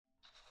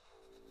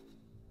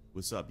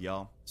What's up,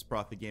 y'all? It's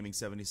Prophet Gaming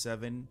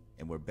 77,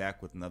 and we're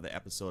back with another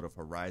episode of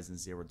Horizon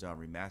Zero Dawn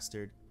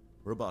Remastered.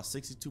 We're about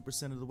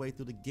 62% of the way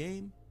through the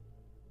game,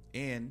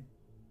 and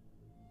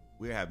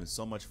we're having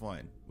so much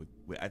fun.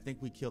 I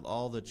think we killed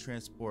all the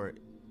transport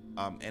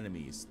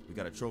enemies. We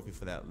got a trophy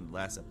for that in the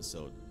last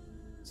episode.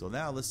 So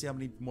now let's see how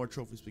many more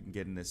trophies we can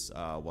get in this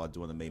while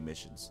doing the main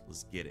missions.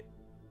 Let's get it.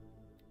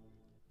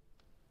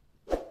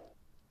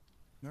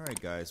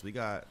 Alright guys, we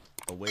got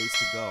a ways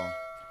to go,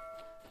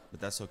 but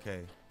that's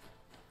okay.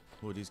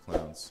 Who are these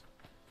clowns?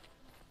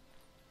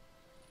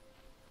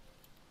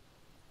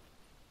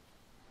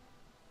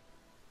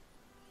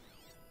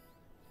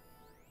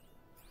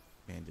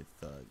 Bandit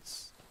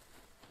thugs.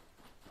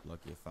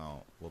 Lucky if I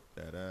don't whoop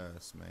that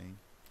ass, man.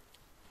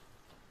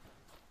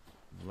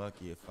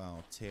 Lucky if I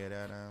don't tear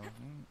that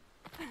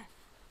down.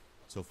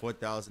 So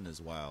 4,000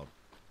 is wild,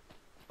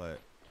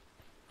 but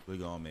we're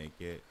gonna make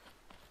it.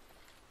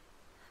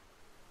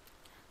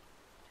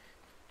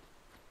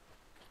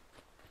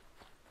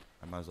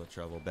 I might as well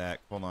travel back.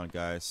 Hold on,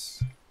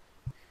 guys.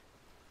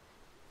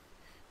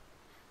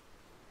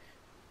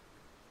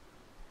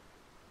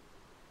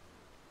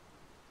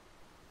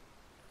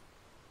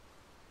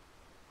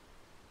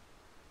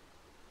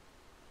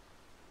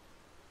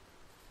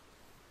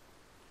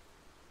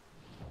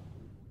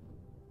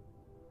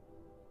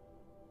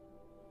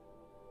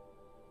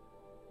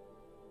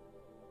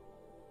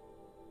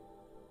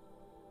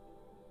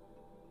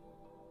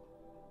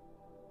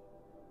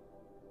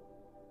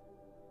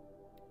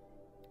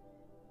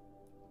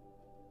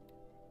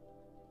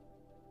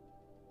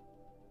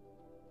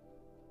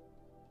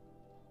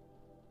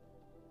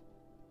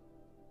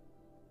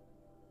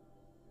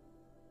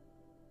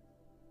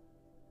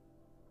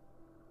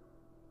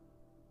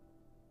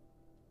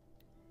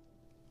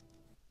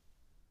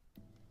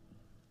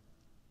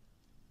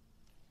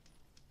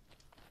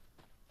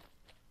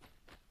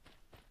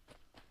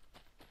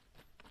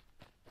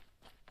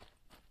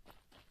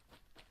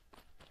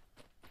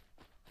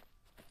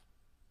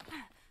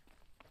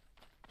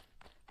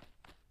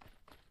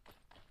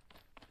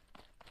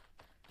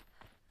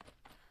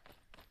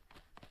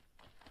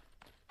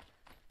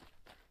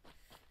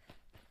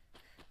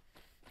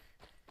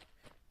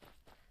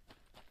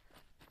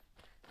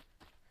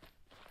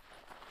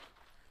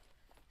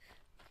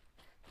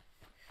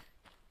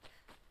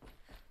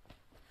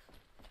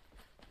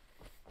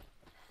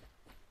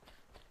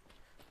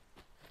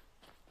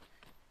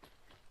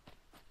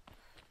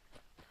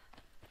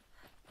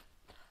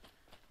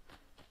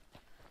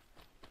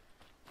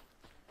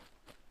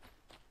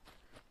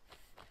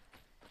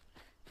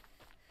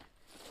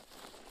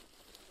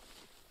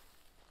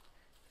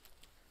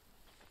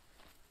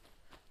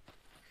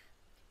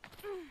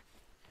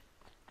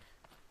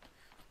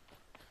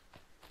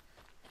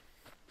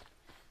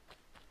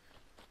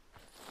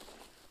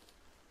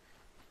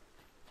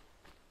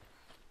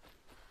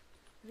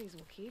 These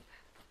will keep.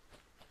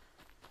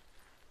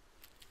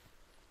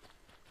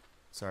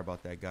 Sorry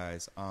about that,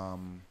 guys. My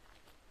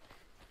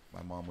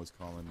mom was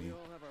calling me. We all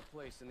have our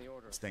place in the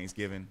order. It's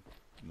Thanksgiving.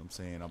 You know what I'm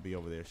saying? I'll be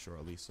over there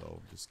shortly, so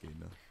just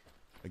getting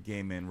a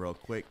game in real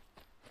quick.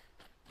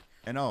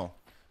 And I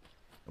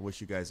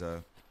wish you guys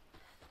a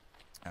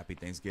happy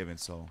Thanksgiving.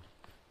 So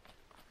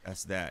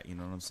that's that. You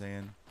know what I'm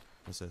saying?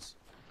 What's this?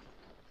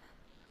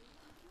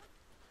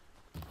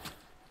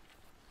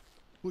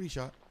 Booty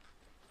shot.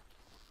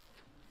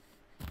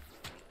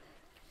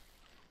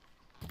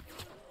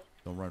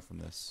 Don't run from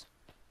this.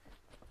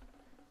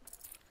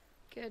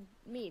 Good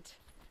meat.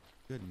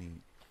 Good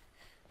meat.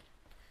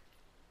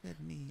 Good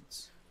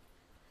meat.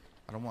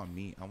 I don't want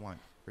meat. I want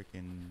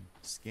freaking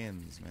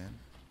skins, man.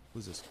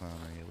 Who's this clown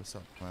right here? What's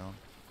up, clown?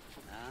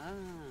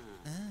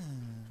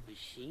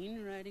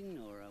 Machine riding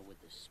Nora with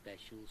a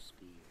special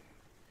spear.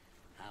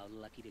 How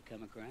lucky to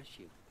come across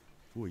you.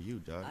 Who are you,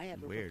 Doug? I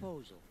have a Weird.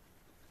 proposal.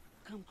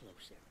 Come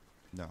closer.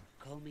 No.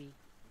 Call me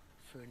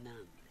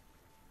Fernand.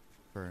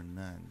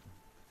 Fernand.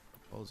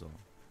 Proposal.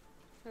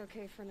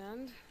 Okay,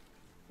 Fernand.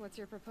 What's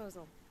your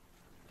proposal?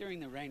 During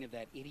the reign of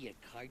that idiot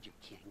Carja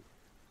King,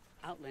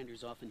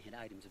 Outlanders often hid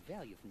items of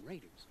value from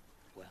raiders.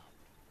 Well,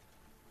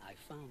 I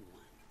found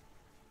one.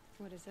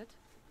 What is it?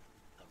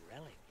 A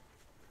relic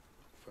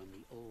from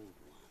the old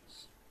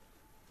ones.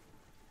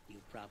 You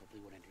probably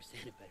would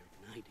understand it better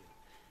than I do.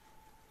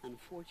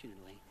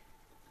 Unfortunately,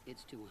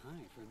 it's too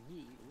high for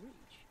me to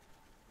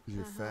reach.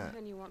 You're fat.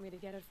 And you want me to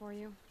get it for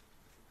you?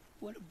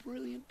 What a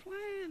brilliant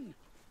plan!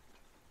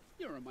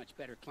 You're a much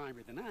better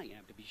climber than I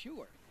am, to be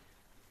sure.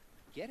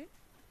 Get it,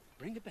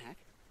 bring it back,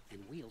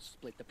 and we'll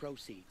split the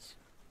proceeds.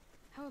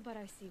 How about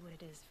I see what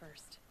it is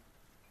first?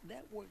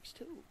 That works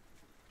too.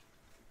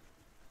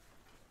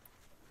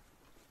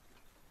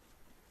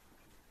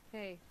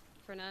 Hey,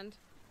 Fernand.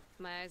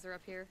 My eyes are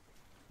up here.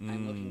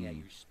 I'm looking at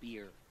your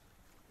spear.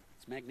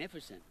 It's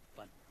magnificent,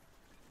 but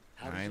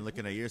how does I ain't it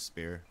looking work? at your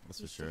spear,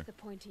 that's You for sure. stick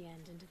the pointy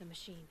end into the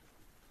machine.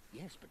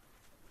 Yes, but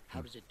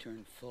how does it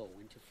turn foe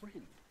into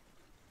friend?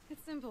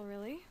 It's simple,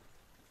 really.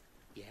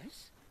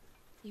 Yes?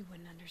 You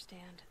wouldn't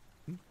understand.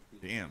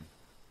 Damn.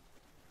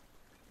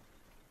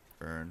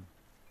 Fern.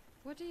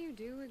 What do you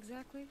do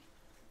exactly?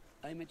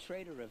 I'm a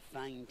trader of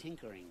fine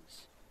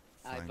tinkerings.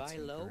 I Fine buy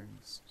low,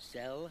 tinkerings.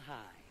 sell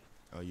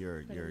high. Oh,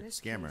 you're But a in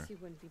this scammer. case, you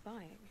wouldn't be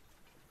buying.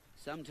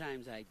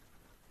 Sometimes I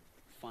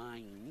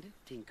find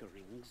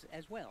tinkerings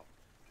as well.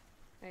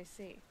 I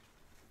see.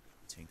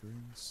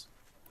 Tinkerings?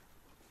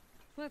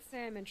 Let's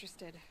say I'm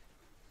interested.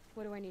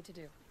 What do I need to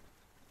do?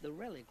 The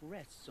relic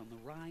rests on the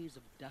rise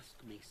of Dusk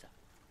Mesa.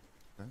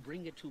 Okay.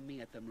 Bring it to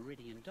me at the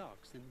Meridian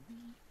Docks, and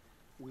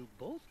we will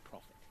both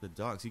profit. The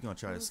dogs, he gonna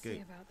try to We'll see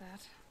escape. about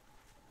that.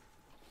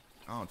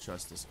 I don't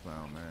trust this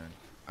clown, man.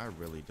 I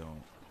really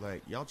don't.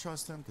 Like, y'all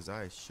trust him? Because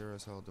I sure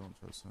as hell don't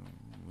trust him.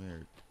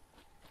 Weird.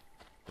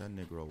 That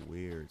nigga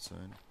weird,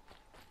 son.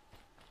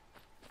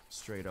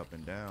 Straight up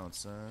and down,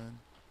 son.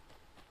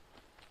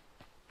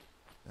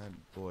 That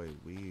boy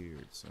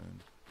weird,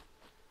 son.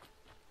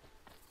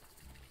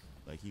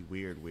 Like, he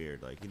weird.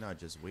 Like, he not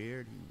just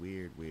weird,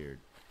 he weird.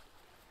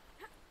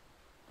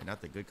 And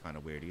not the good kind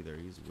of weird either.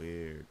 He's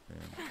weird,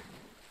 man.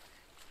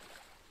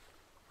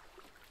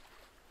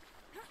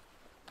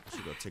 I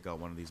should go take out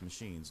one of these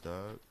machines,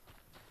 dog.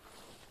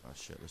 Oh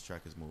shit, let's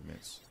track his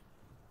movements.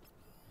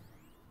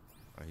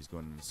 Alright, he's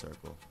going in the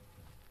circle.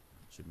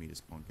 Should meet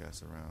his punk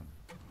ass around.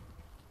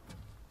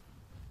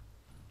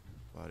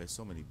 Wow, there's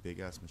so many big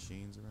ass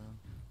machines around.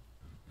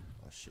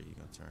 Oh shit, he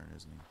gonna turn,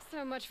 isn't he?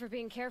 So much for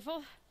being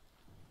careful.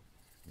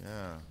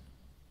 Yeah.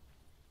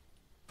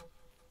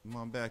 Come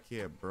on back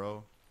here,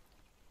 bro.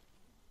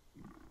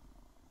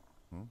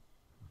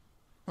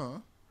 Huh?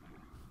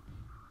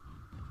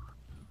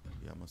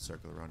 Yeah, I'm gonna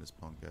circle around his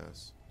punk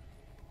ass.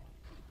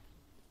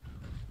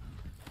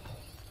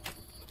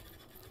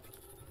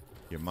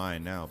 You're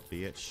mine now,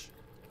 bitch.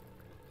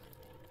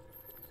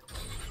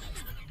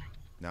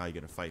 Now you're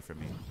gonna fight for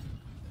me.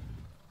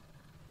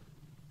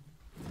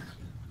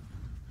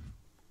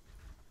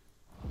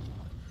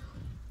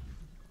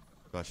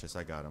 Luscious,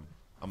 I got him.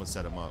 I'm gonna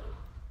set him up.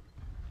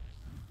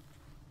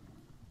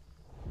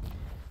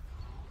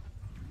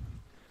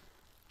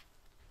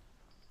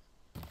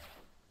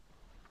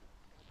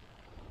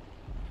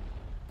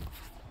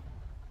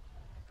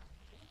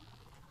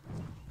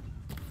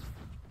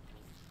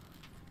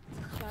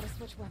 Gotta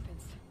switch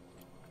weapons.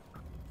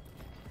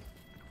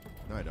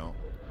 No, I don't.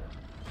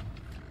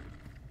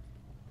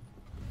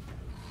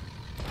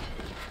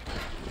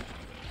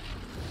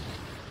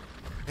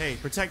 Hey,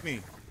 protect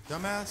me,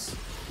 dumbass.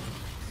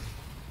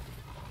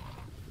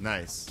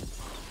 Nice.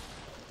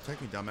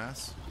 Protect me,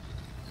 dumbass.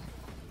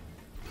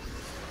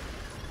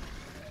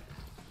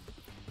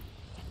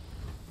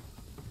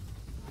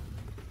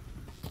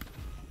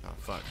 Oh,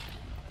 fuck.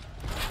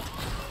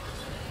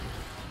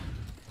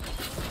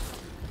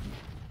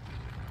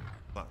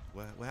 Fuck,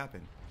 what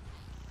happened?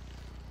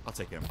 I'll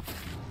take him.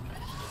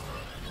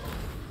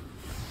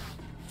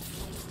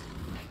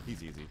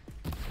 He's easy.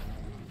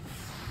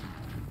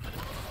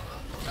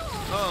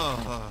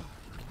 Oh.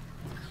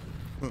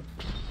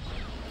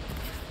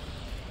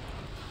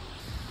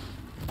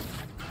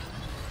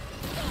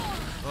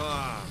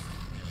 Ah,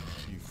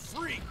 you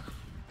freak.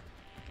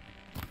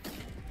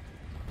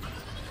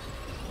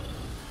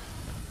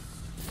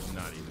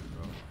 Not even,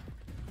 bro.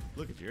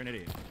 Look at you, you're an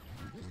idiot.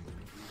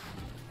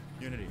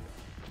 You're an idiot.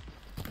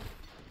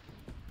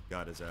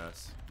 Got his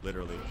ass,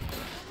 literally.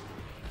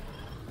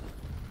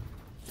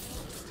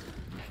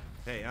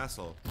 Hey,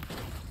 asshole.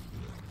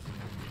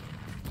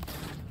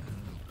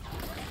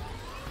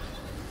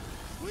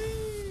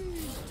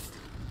 Whee!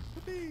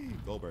 Whoopee!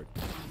 Goldberg.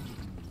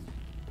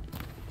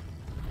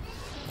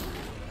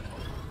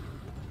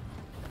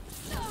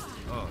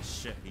 Oh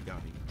shit, he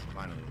got me.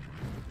 Finally.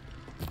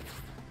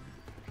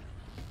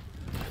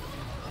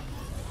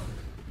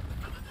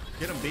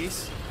 Get him,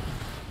 beast.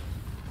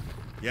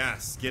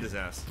 Yes, get his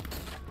ass.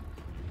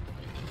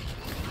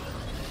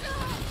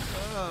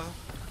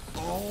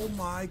 Oh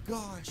my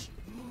gosh.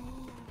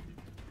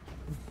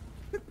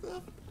 What the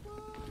fuck?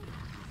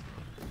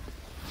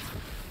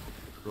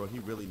 Bro, he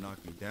really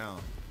knocked me down.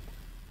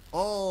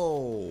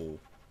 Oh.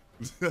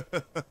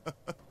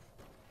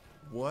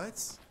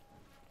 What?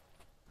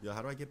 Yo,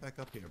 how do I get back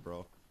up here,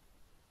 bro?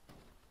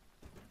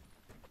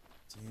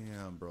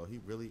 Damn, bro. He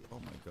really... Oh,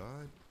 my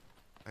God.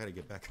 I gotta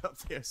get back up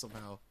there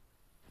somehow.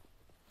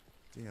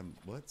 Damn,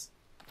 what?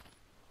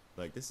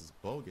 Like, this is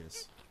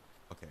bogus.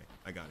 Okay,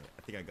 I got it.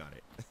 I think I got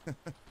it.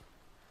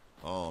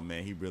 Oh,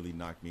 man. He really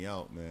knocked me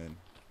out, man.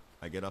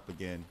 I get up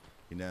again.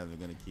 You're never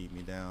gonna keep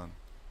me down.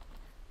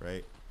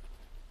 Right?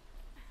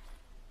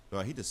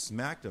 Bro, he just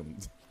smacked him.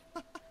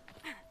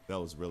 That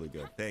was really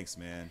good. Thanks,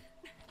 man.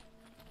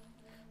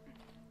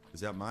 Is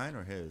that mine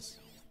or his?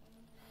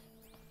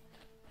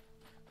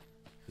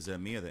 Is that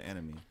me or the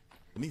enemy?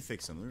 Let me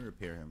fix him. Let me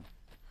repair him.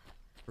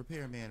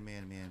 Repair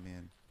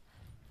man.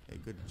 Hey,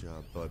 good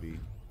job, Bubby.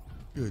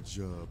 Good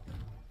job.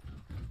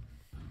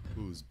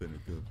 Who's been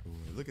a good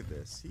boy? Look at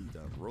this. He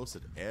done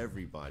roasted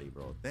everybody,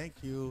 bro. Thank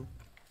you.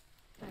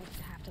 I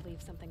just have to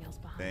leave something else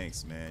behind.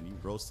 Thanks, man. You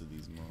roasted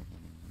these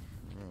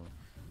motherfuckers,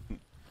 bro.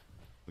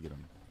 Look at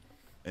him.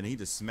 And he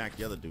just smacked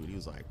the other dude. He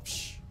was like,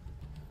 psh.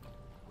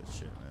 Good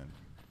shit, man.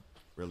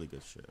 Really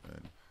good shit,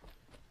 man.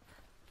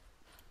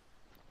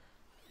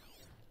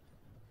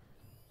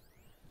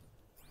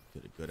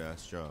 Did a good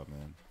ass job,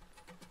 man.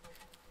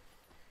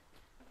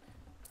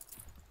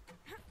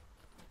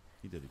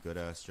 He did a good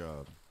ass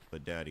job for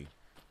daddy.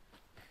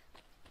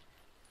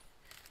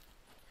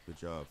 Good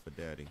job for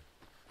daddy.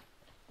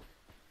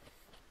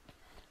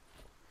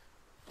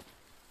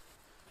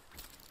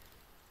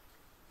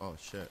 Oh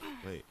shit.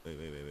 Wait.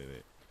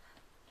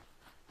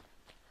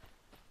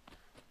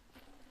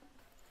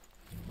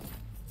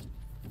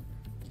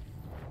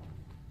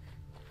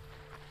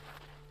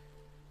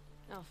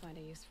 I'll find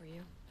a use for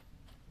you.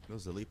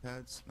 Those elite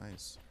pads?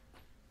 Nice.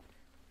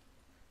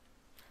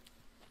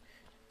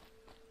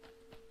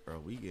 Bro,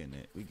 we getting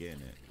it. We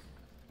getting it.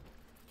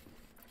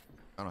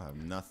 I don't have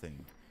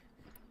nothing.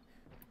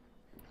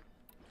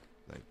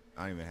 Like,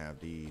 I don't even have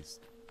these.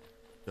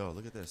 Yo,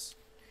 look at this.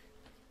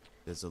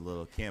 There's a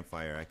little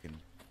campfire. I can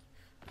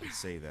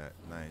say that.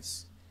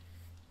 Nice.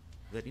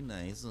 Very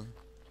nice.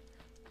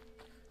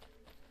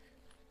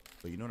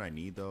 But you know what I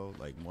need though?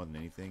 Like more than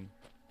anything?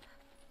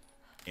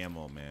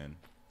 Ammo, man.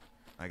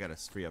 I gotta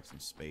free up some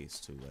space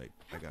too. Like,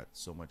 I got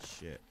so much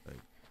shit like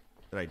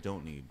that I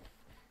don't need.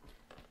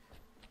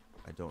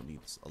 I don't need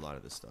a lot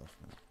of this stuff,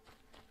 man.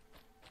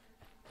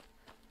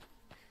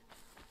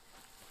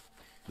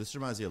 This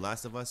reminds me of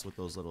Last of Us with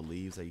those little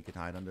leaves that you can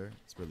hide under.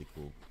 It's really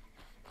cool.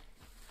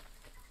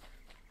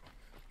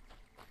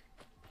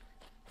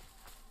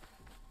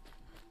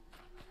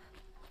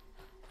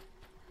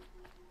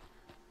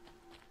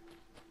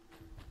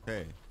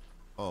 Okay.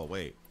 Oh,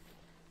 wait.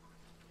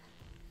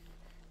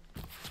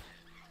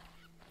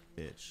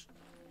 Bitch.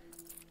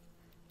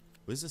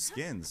 Where's the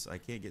skins? I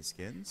can't get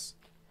skins?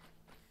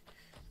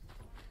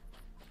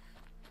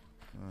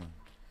 Huh.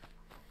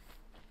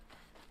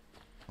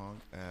 Punk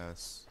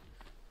ass.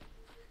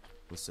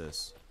 What's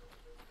this?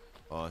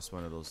 Oh, it's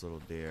one of those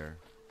little dare.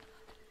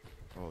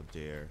 Oh,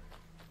 dare.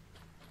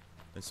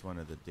 It's one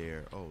of the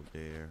dare. Oh,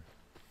 dare.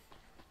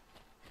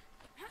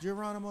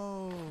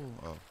 Geronimo!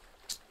 Oh.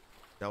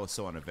 That was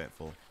so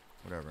uneventful.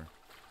 Whatever.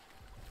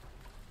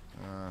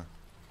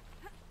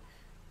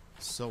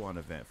 So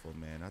uneventful,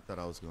 man. I thought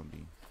I was gonna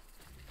be...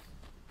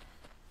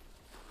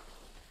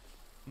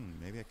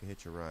 maybe I could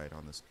hitch a ride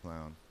on this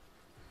clown.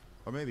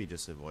 Or maybe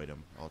just avoid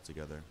him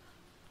altogether.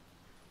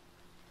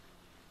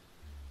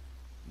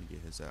 Let me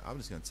get his out. I'm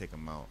just gonna take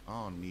him out.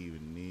 I don't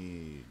even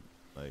need,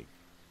 like,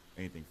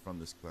 anything from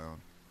this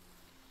clown.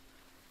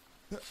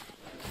 There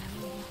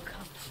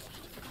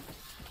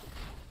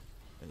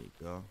you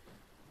go.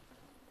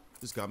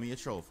 Just got me a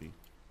trophy.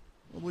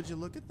 Well, would you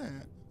look at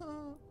that?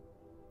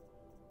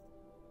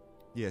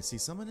 Yeah, see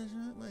some of this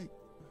shit,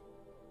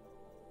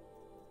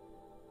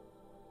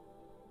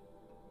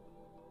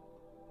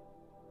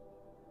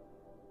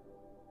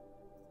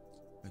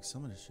 like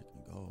some of this shit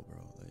can go, bro.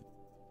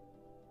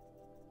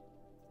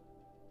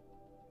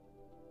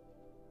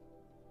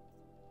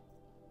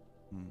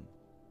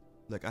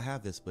 Like I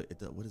have this, but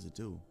what does it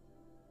do?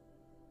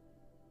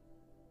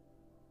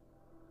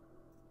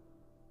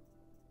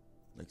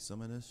 Like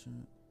some of this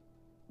shit.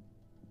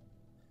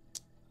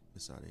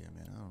 This out of here,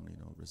 man. I don't need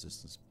no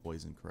resistance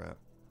poison crap.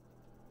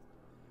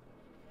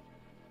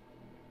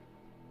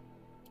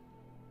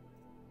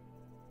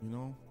 You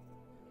know?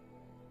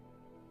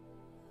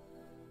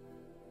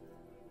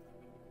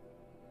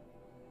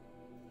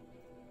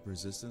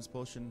 Resistance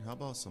potion? How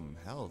about some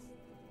health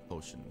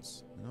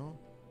potions? You know?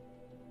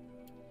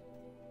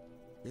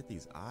 Get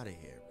these out of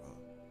here, bro.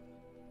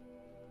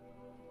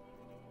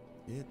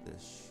 Get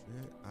this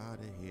shit out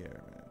of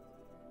here, man.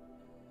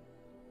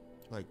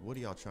 Like, what are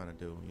y'all trying to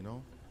do, you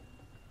know?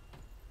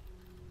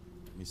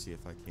 Let me see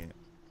if I can't.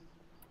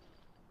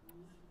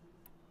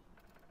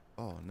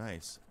 Oh,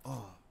 nice.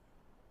 Oh.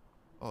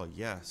 Oh,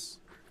 yes.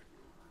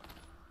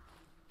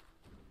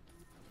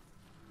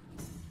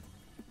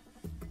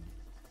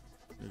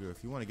 Nigga,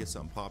 if you want to get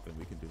something popping,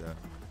 we can do that.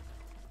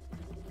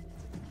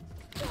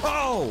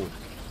 Oh!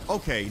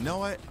 Okay, you know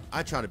what?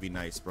 I try to be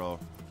nice, bro.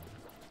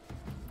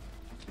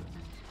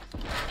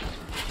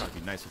 Try to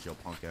be nice with your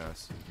punk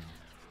ass.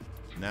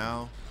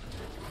 Now.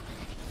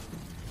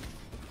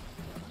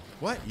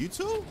 What? You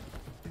two?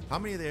 How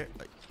many are there?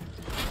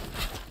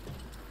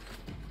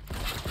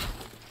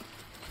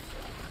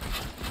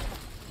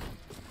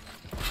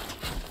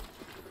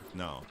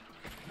 No.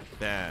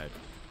 Bad.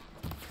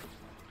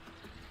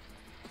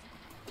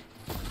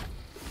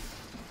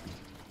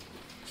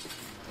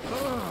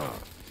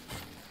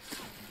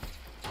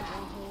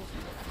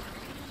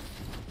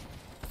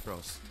 Bro,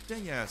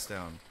 stand your ass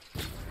down.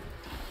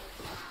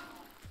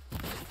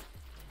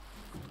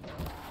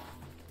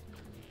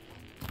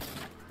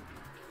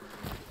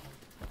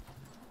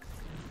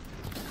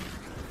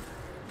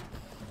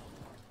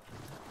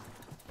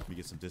 Let me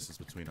get some distance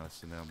between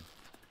us and them.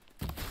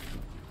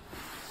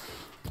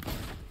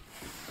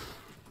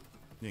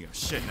 You ain't got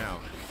shit now.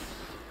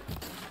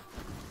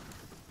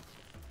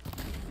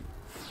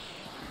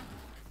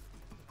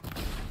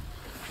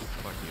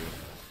 Fuck you.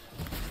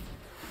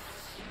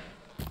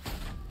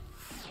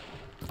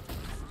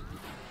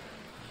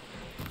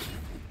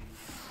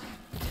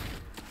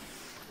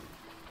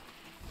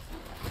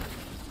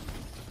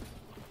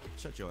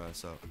 Shut your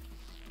ass up.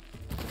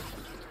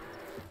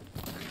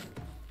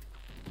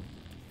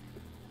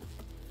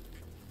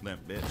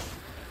 Limp, bitch.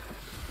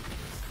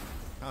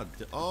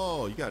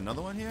 Oh, you got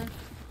another one here?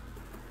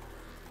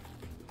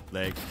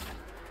 Leg.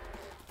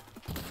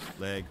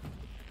 Leg.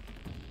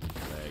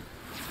 Leg.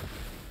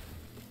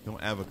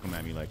 Don't ever come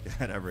at me like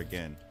that ever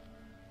again.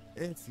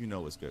 If you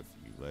know what's good for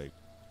you. Like,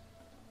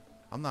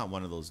 I'm not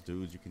one of those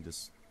dudes you can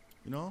just,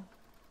 you know?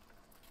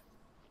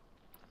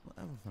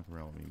 Don't ever fuck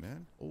around with me,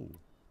 man. Oh.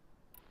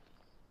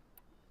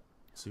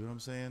 See what I'm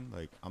saying?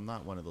 Like, I'm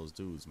not one of those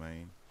dudes,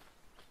 man.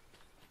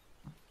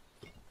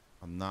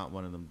 I'm not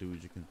one of them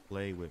dudes you can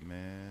play with,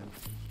 man.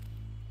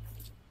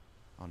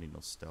 I don't need no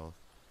stealth.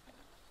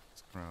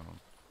 It's clown.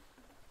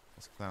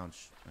 It's clown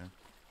shit, man.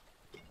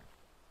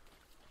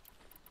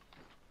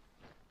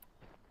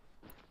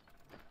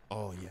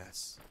 Oh,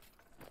 yes.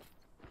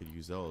 Could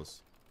use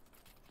those.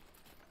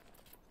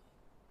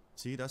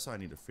 See, that's why I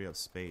need to free up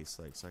space,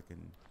 like, so I can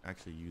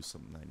actually use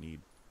something I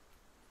need.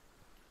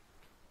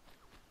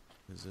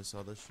 Is this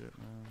other shit,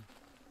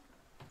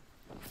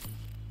 man?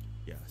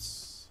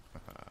 Yes.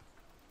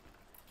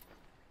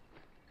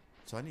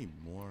 So I need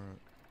more.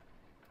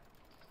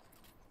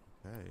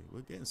 Okay,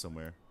 we're getting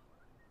somewhere.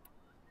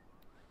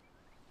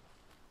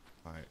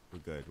 Alright, we're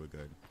good, we're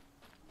good.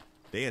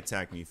 They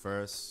attacked me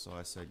first, so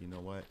I said, you know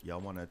what? Y'all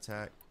want to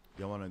attack?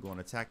 Y'all want to go in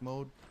attack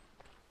mode?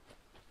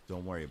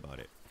 Don't worry about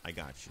it. I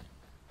got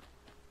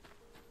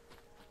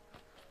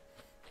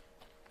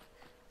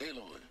you.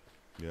 Aloy.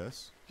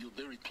 Yes? You're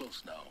very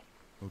close now.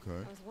 Okay.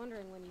 I was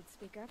wondering when you'd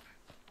speak up.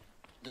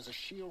 There's a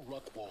sheer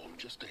rock wall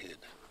just ahead.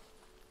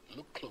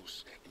 Look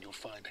close, and you'll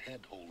find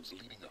handholds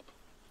leading up.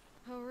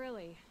 Oh,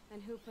 really?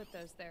 And who put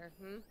those there,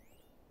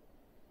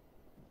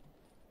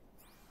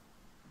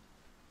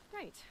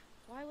 Right.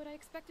 Why would I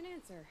expect an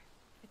answer?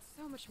 It's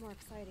so much more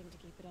exciting to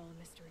keep it all a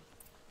mystery.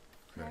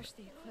 Crash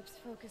the Eclipse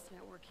Focus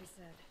Network, he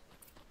said.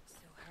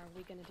 So how are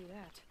we gonna do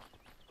that?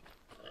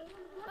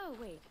 Oh,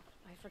 wait.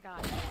 I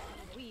forgot.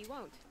 We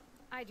won't.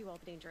 I do all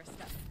the dangerous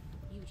stuff.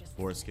 You just...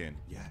 Foreskin.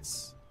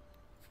 Yes.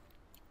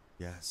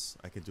 Yes.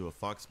 I could do a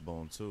fox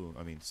bone, too.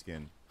 I mean,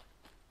 skin.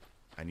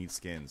 I need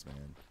skins,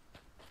 man.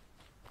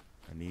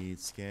 I need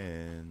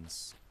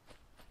skins.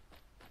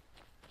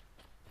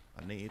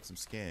 I need some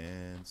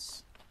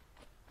skins.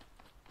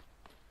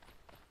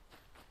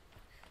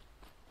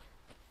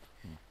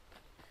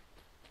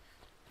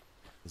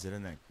 Is it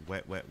in that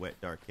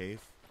wet, dark cave?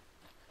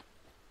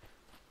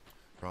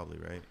 Probably,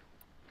 right?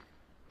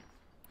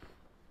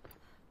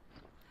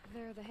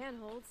 There are the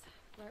handholds.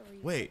 Right where you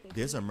Wait,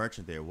 there's a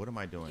merchant there. What am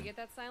I Did doing? you get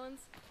that,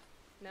 Silence?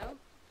 No?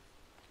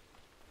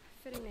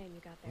 Fitting name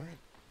you got there.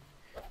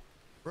 What?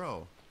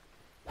 Bro.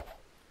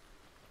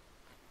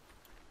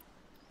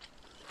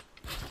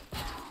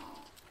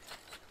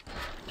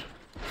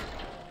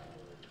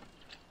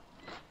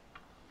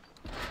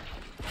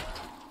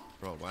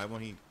 Bro, why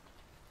won't he...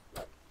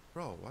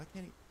 Bro, why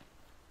can't he...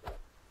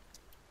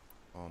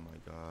 Oh my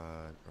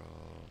god, bro.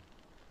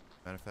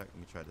 Matter of fact, let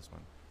me try this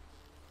one.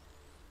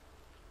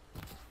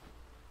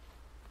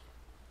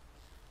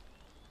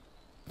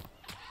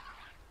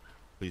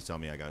 Please tell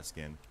me I got a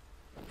skin.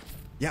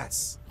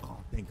 Yes! Oh,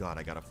 thank god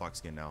I got a fox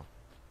skin now.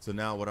 So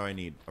now what do I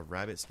need? A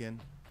rabbit skin?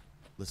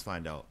 Let's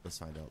find out. Let's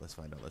find out. Let's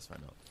find out. Let's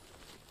find out.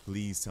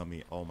 Please tell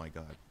me. Oh my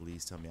god.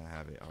 Please tell me I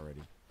have it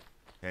already.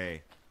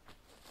 Hey.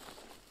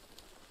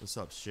 What's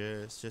up,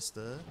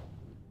 Shitster?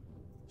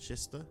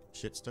 Shitster?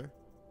 Shitster?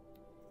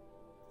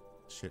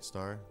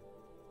 Shitstar?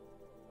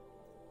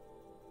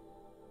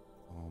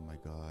 Oh my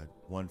god.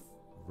 One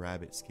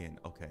rabbit skin.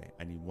 Okay,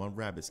 I need one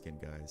rabbit skin,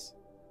 guys.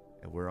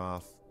 And we're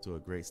off to a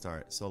great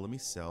start. So let me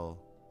sell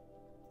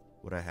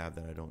what I have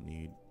that I don't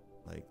need.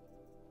 Like,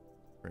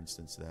 for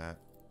instance, that.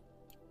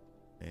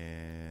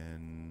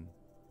 And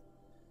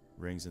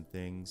rings and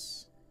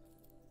things.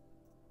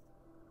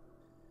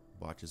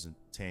 Watches and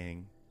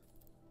tang.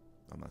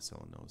 I'm not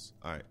selling those.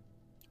 Alright.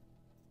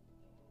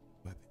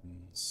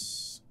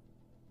 Weapons.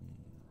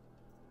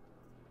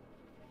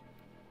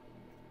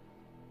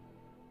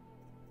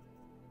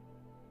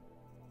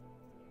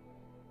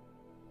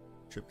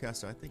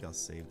 Tripcaster, I think I'll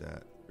save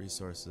that.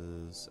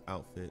 Resources,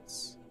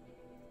 outfits.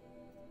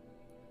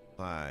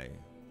 Buy.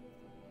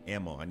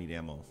 Ammo, I need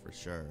ammo for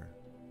sure.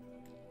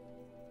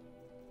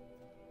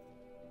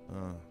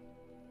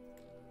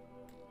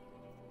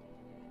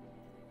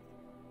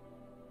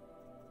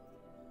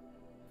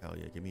 Hell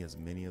yeah, give me as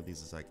many of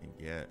these as I can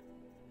get.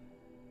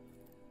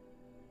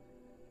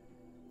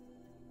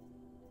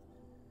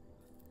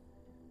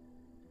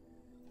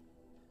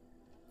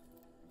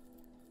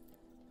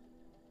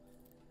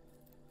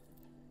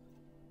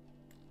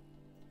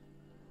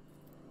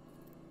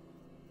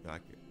 Got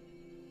it.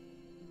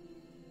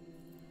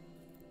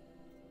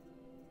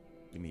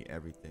 Give me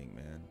everything,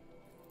 man.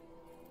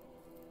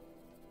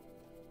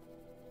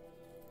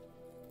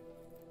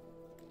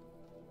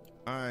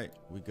 Alright,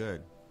 we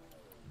good.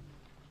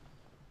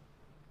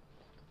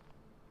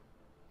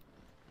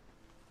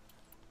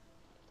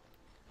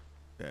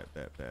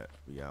 Bet.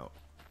 We out.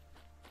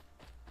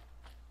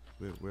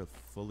 We're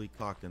fully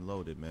cocked and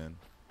loaded, man.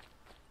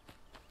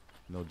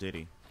 No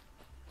diddy.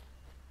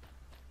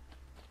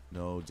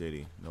 No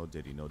diddy. No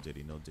diddy. No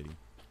diddy. No diddy.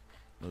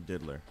 No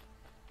diddler.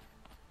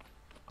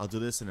 I'll do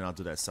this and then I'll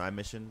do that side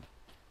mission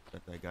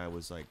that guy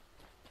was like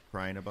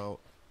crying about,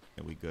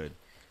 and we good.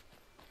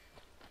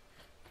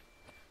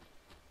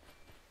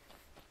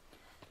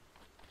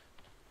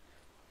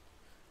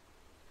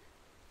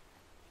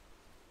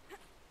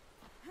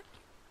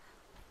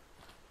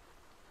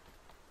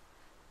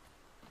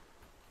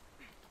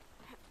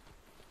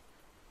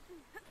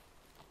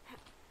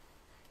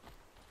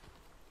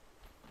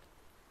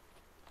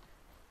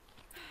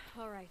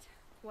 All right.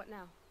 What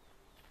now?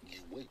 You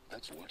wait,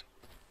 that's what.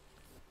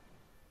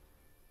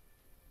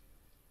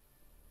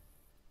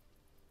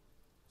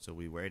 So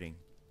we waiting.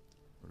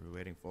 What are we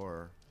waiting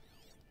for?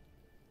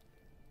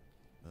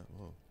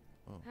 Whoa.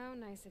 Oh. How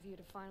nice of you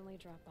to finally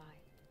drop by.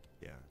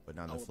 Yeah, but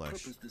not in the Our flesh.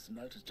 purpose this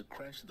night is to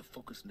crash the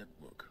focus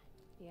network.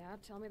 Yeah,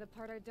 tell me the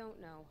part I don't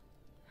know.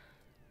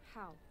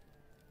 How?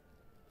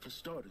 For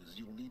starters,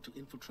 you'll need to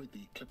infiltrate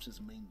the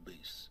Eclipse's main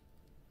base.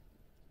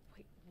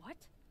 Wait, what?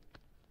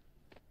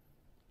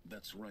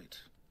 That's right.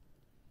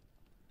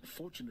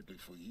 Fortunately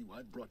for you,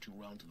 I brought you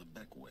round to the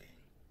back way.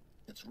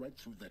 It's right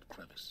through that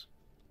crevice.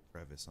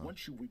 Crevice, huh?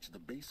 Once you reach the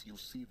base, you'll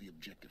see the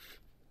objective.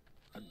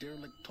 A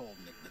derelict tall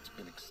neck that's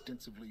been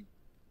extensively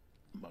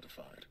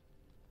modified.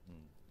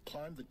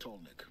 Climb the tall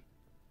neck.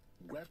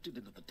 Grafted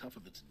into the top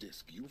of its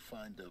disk, you'll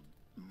find a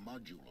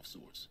module of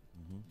sorts.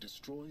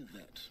 Destroy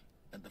that,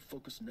 and the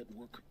focus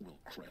network will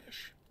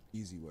crash.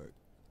 Easy work.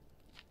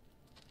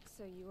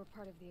 So you were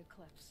part of the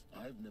Eclipse.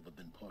 I've never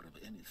been part of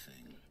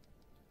anything.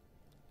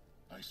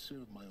 I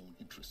serve my own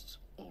interests,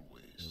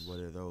 always. And what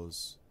are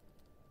those?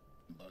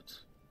 But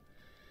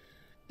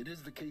it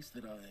is the case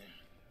that I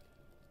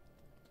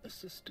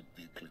assisted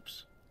the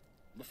Eclipse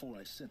before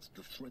I sensed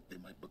the threat they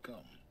might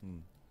become.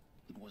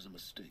 It was a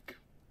mistake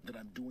that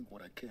I'm doing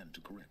what I can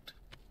to correct.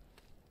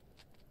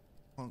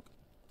 Punk.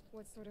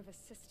 What sort of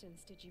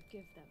assistance did you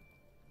give them?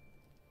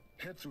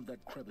 Head through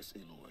that crevice,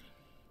 Aloy.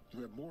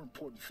 You have more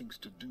important things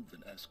to do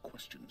than ask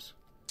questions.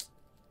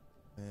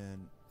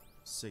 Man,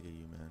 sick of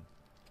you, man.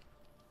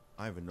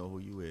 I don't even know who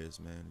you is,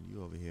 man.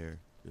 You over here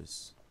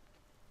just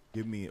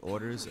give me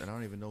orders and I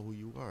don't even know who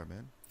you are,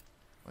 man.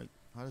 Like,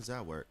 how does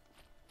that work?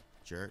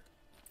 Jerk.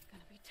 It's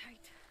gonna be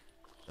tight.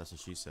 That's what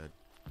she said.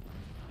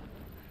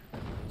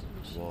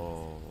 Machines.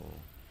 Whoa.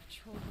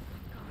 Patrol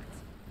the guards.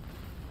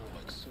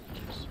 More like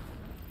soldiers.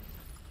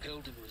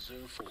 Held in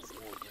reserve for a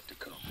war yet to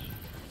come.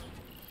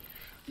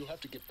 You'll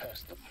have to get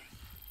past them.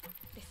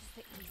 This is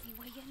the easy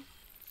way in?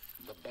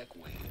 The back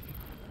way in.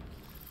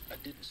 I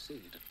didn't say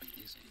it'd be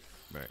easy.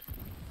 Right.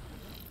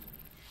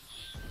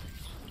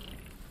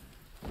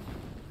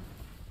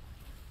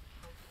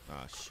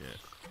 Ah, shit.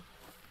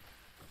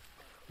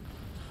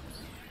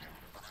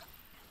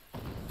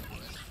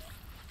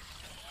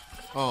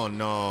 Oh,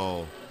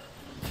 no.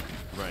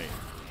 Right.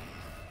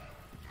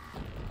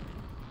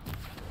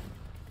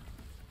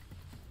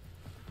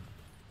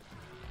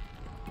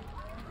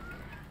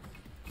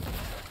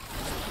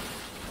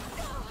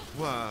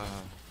 Wow.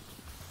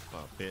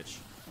 Oh, bitch.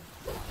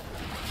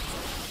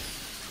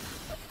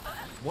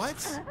 What?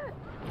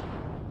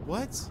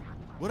 What?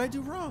 What'd I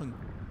do wrong?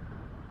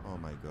 Oh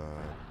my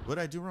god.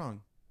 What'd I do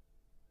wrong?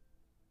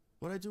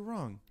 What'd I do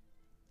wrong?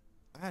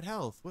 I had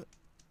health. What?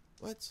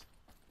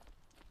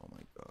 Oh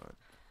my god.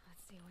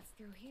 Let's see what's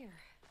through here.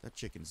 That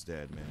chicken's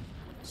dead, man.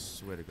 I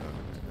swear to god,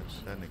 man.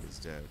 That nigga's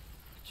dead.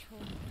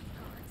 Patrol the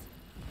guards.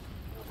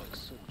 More like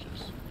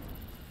soldiers.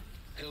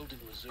 Held in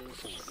reserve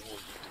for a war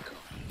yet to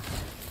come.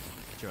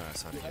 Get your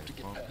ass out You'll of have to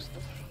here, get punk. past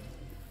them.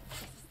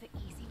 This is the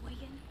easy way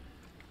in?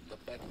 The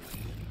back way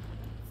in.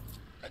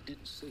 I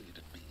didn't say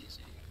it'd be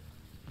easy.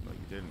 No,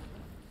 you didn't.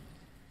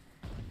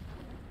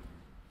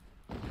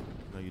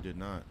 No, you did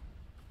not.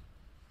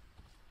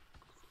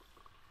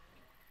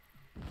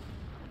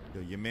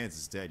 Yo, your man's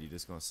is dead. You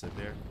just gonna sit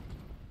there?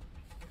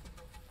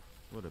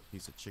 What a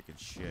piece of chicken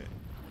shit.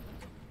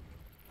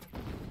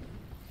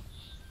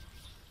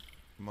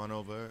 Come on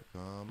over,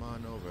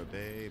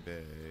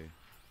 baby.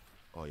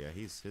 Oh yeah,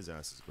 his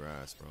ass is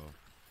grass, bro.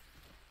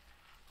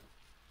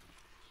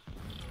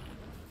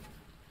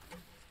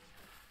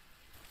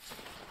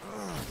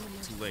 Ugh,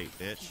 too late,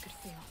 bitch. You could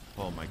feel.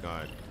 Oh my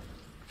god.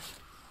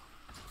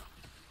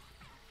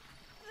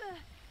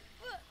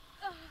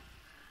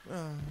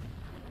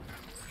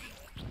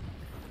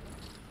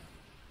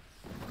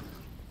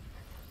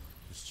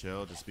 Just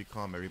chill, just be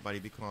calm. Everybody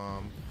be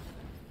calm.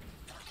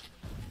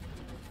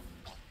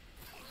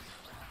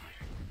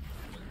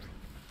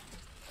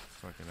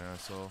 Fucking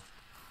asshole.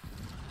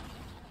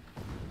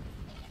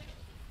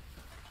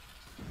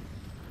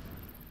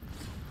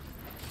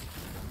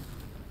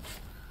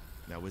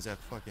 Now, where's that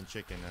fucking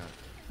chicken at?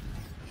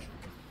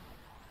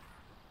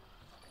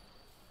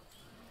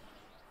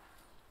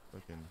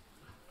 Fucking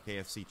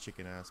KFC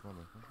chicken ass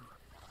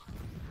motherfucker.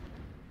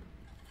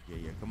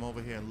 Yeah, come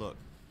over here and look.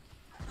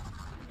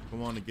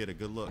 Come on and get a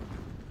good look.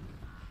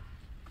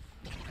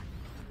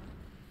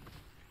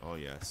 Oh,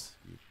 yes.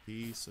 You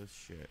piece of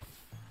shit.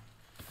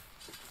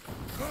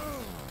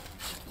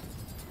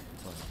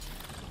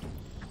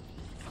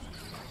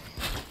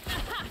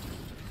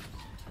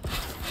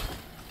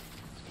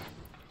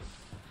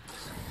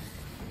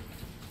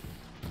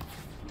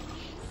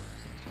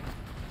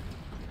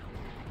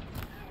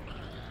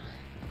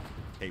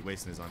 Hate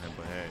wasting this on him,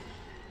 but hey.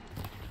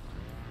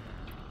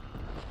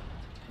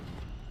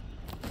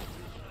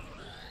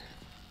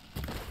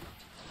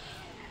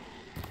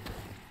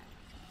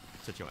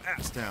 Sit your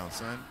ass down,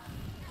 son.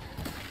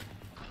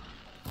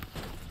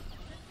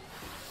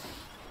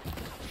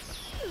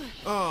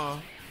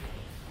 Oh.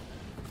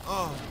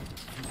 Oh.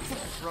 You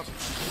fucking corrupt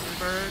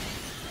bird.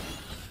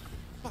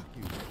 Fuck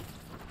you.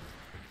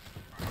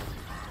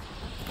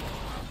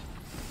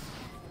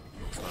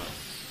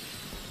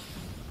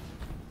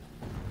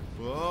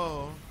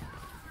 Whoa.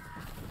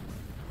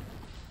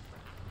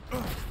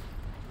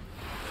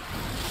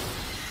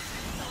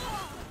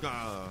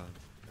 God.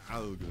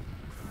 How good.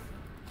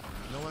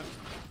 You know what?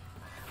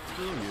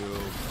 Screw you.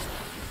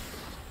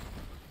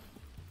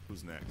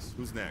 Who's next?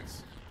 Who's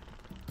next?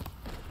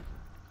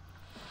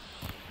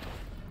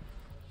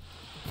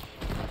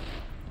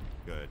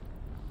 Good.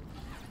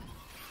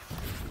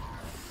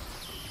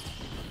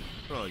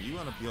 Bro, you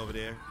wanna be over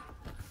there?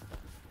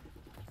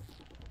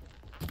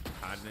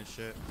 Hiding and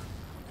shit?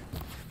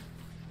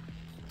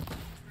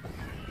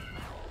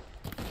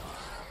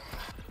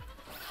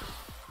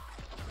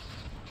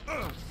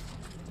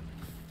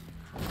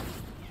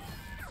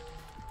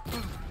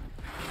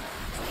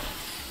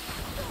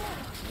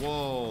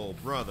 Whoa,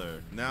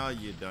 brother. Now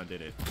you done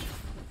did it.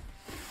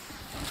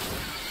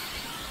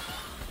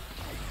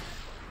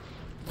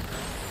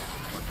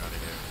 Fuck out of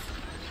here.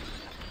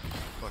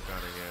 Fuck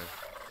out of here.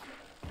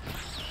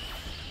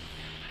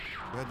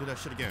 Go ahead, do that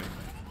shit again.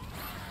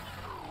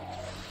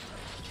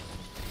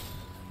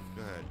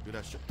 Go ahead, do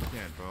that shit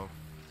again, bro.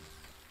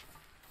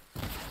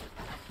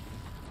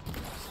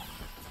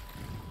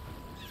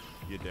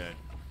 You're dead.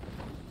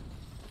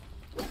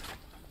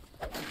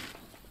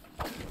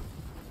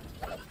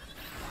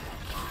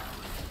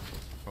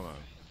 Hold on.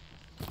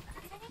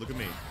 Look at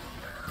me.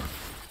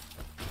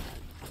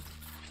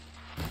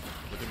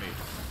 Look at me.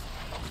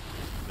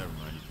 Never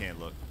mind, you can't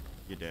look.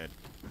 You're dead.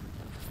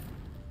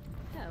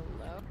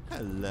 Hello.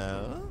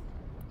 Hello?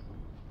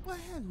 Why,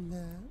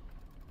 hello?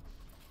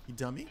 You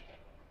dummy?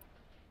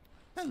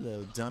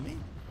 Hello, dummy.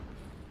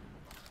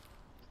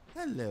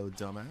 Hello,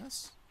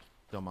 dumbass.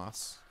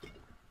 Dumbass. Give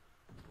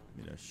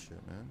me that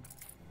shit, man.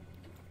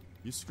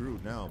 You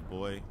screwed now,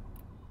 boy.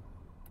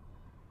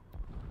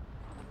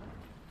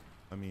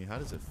 I mean, how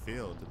does it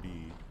feel to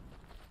be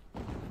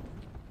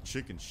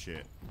chicken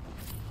shit?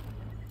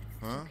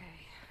 Huh?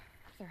 Okay,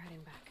 they're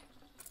heading back.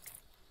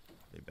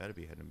 They better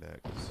be heading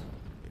back, 'cause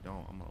if they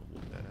don't, I'm gonna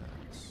whoop that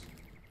ass.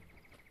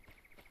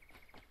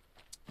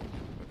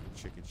 Fucking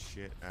chicken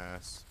shit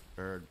ass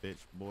bird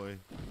bitch boy.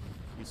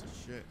 Piece of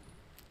shit.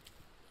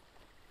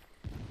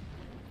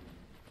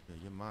 Yeah,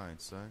 you're mine,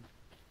 son.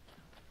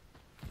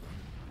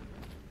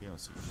 You don't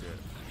see shit.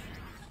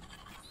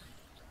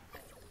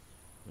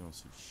 You don't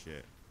see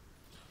shit.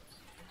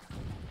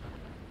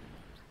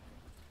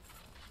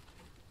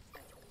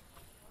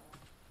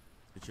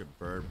 Get your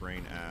bird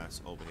brain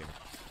ass over here.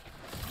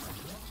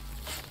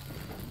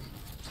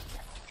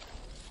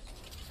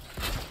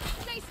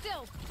 Stay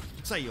still.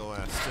 Say your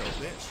ass still,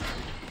 bitch.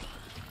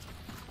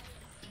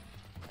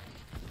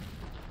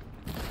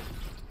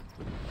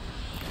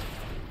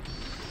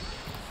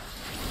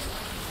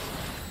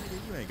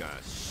 Nigga, you ain't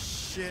got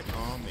shit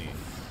on me.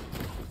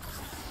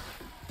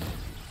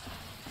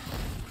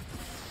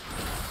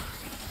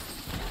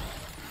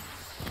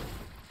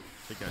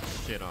 Take that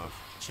shit off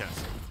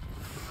chest.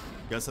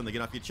 You got something to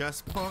get off your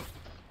chest, punk?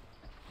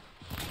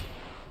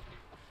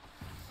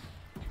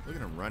 Look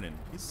at him running.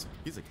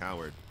 He's a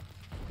coward.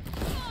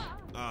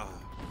 Ah,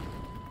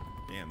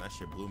 damn, that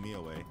shit blew me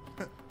away.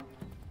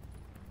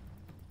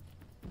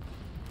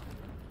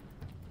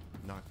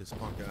 Knock this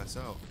punk ass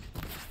out.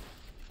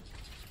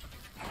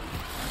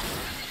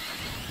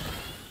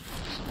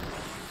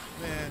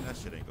 Man, that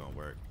shit ain't gonna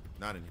work.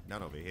 Not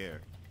over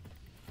here.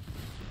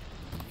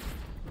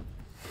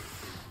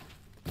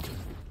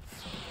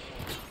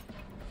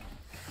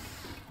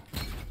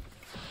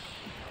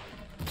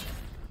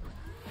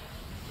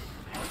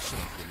 Shit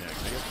off your neck,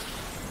 nigga.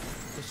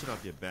 Put shit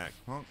off your back,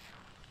 punk.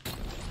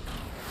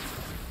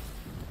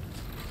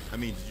 I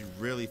mean, did you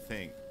really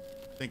think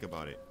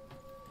about it?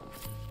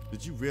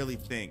 Did you really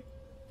think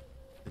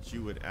that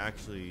you would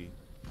actually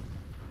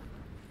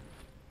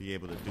be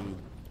able to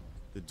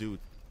do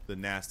the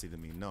nasty to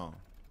me? No,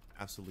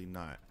 absolutely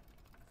not.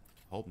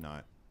 Hope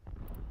not.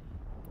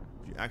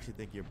 Do you actually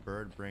think your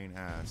bird brain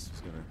ass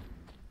is gonna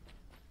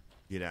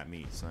get at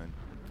me, son?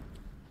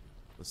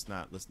 Let's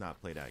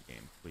not play that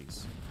game,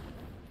 please.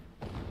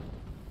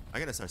 I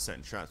gotta start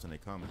setting traps when they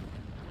come.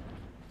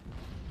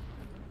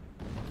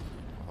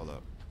 Hold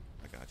up,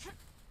 I got you.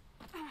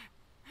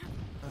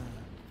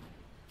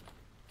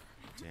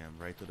 Damn,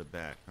 right through the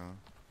back, huh?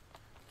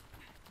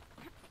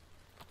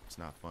 It's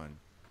not fun.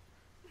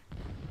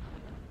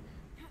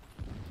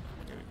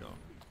 Here we go.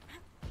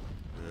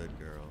 Good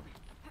girl.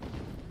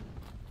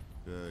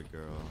 Good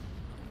girl.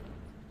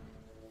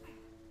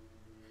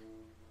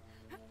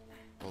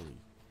 Holy.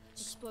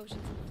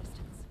 Explosions in the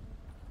distance.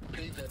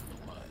 Pay that no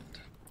mind.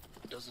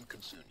 It doesn't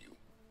concern you.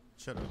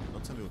 Shut up.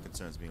 Don't tell me what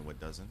concerns me and what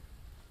doesn't.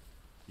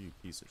 You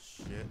piece of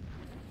shit.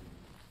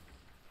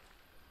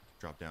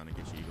 Drop down and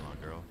get your eagle on,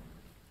 girl.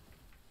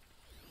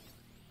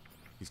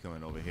 He's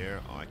coming over here.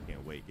 Oh, I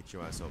can't wait. Get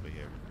your ass over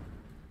here.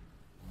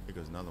 Here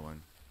goes another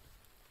one.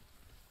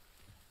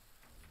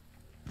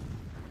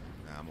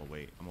 Nah, I'm gonna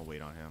wait. I'm gonna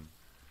wait on him.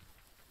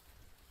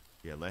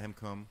 Yeah, let him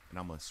come, and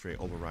I'm gonna straight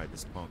override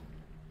this punk.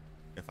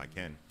 If I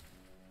can.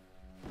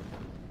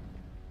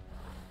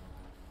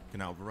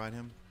 Can I override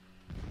him?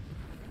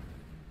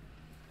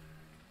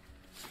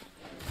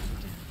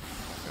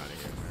 Get out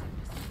of here, man.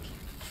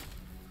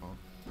 Punk.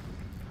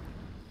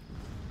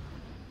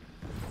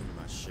 Give me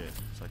my shit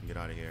so I can get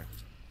out of here.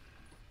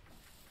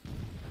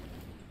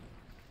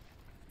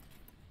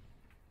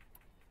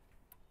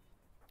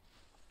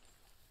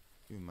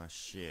 Give me my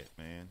shit,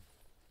 man.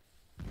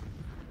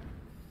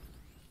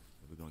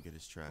 We're gonna get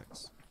his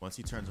tracks. Once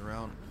he turns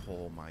around,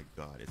 oh my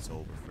god, it's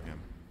over for him.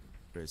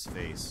 For his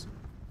face.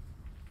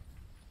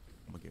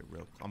 I'm gonna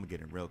get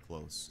him real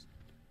close.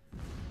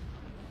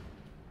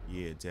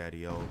 Yeah,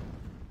 Daddy-O.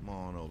 Come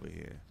on over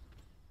here.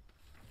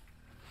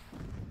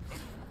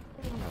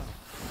 Get out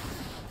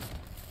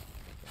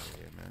of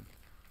here, man.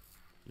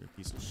 You're a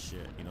piece of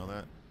shit, you know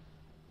that?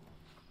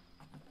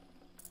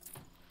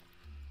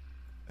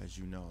 As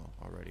you know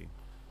already.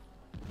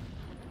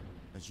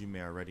 As you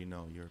may already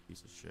know, you're a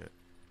piece of shit.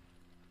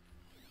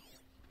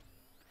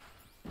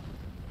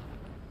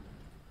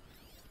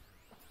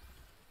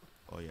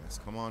 Oh yes,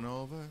 come on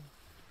over.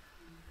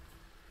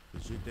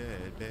 'Cause you're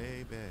dead,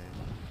 baby.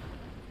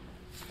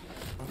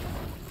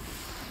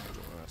 Get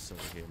your ass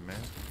over here,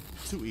 man.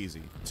 Too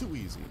easy. Too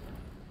easy.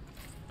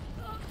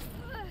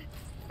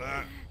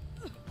 Yeah.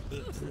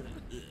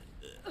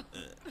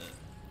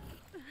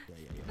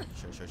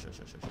 Sure.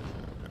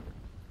 Whatever.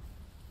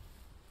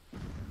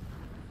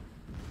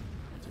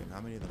 Dude,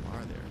 how many of them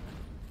are there?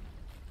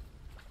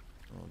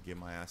 I'll get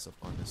my ass up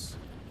on this.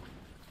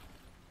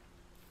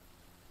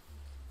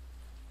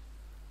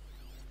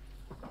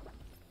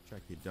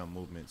 Track your dumb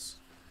movements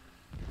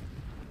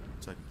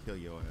so I can kill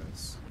your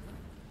ass.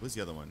 Where's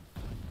the other one?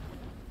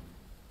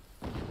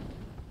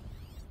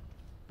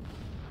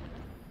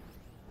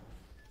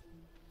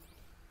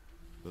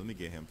 Let me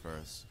get him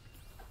first.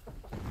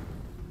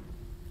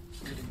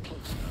 Getting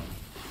close now.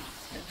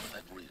 Enter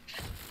that ridge.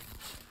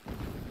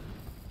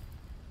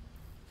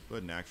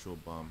 What an actual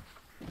bum.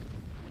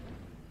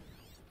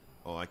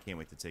 Oh, I can't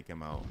wait to take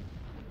him out.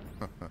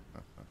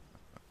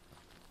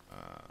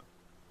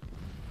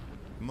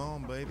 Come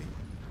on, baby.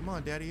 Come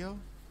on, Daddy-O.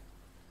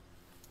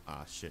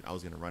 Ah, shit. I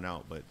was gonna run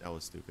out, but that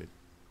was stupid.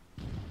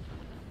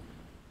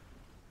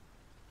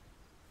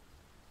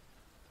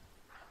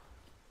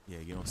 Yeah,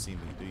 you don't see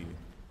me, do you?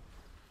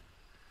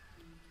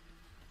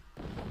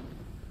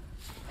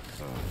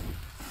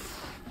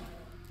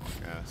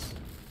 Yes.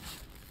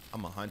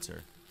 I'm a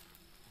hunter.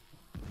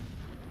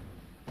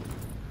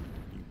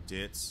 You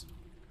dits.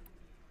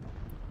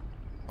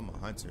 I'm a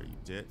hunter, you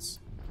dits.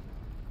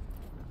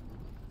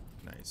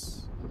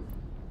 Nice.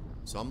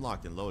 So I'm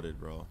locked and loaded,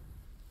 bro.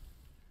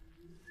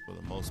 For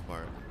the most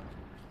part.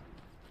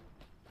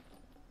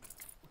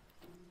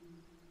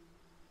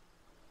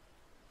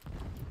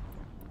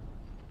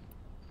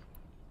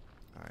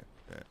 Alright,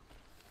 bet.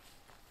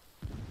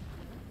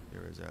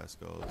 Here his ass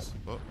goes.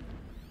 Oh.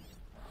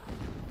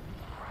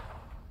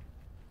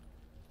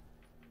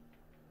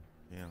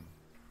 Damn.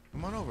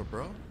 Come on over,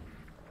 bro.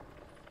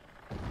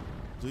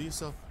 Do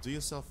yourself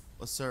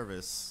a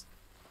service.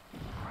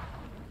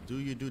 Do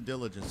your due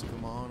diligence.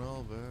 Come on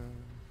over.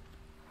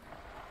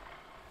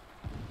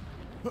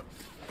 You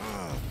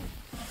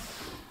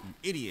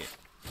idiot.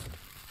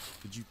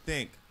 Did you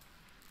think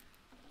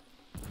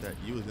that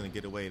you was gonna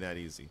get away that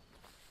easy?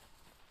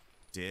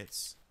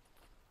 Dits.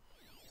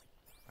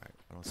 Alright,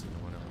 I don't see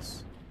no one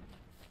else.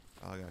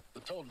 Oh, I got.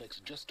 The tall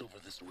neck's just over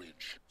this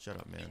ridge. Shut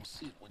up, man. You'll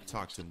see it when you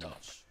Talk reach too the top.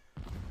 much.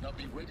 Now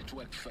be ready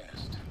to act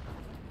fast.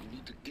 You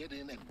need to get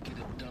in and get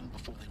it done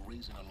before they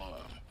raise an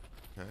alarm.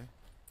 Okay.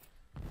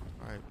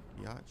 Alright,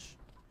 Yach.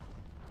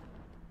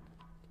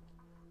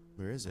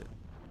 Where is it?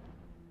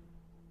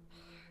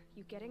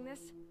 You getting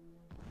this?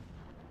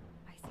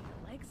 I see the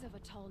legs of a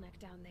tall neck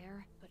down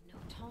there, but no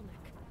tall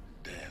neck.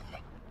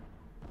 Damn.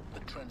 The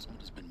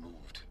transmitter's been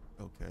moved.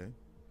 Okay.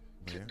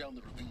 Check Where? down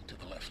the ravine to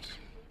the left.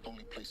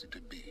 Only place it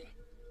could be.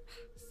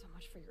 So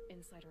much for your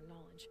insider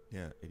knowledge.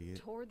 Yeah, idiot.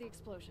 Toward the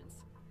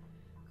explosions.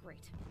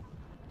 Great.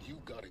 You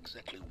got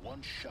exactly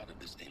one shot at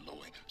this,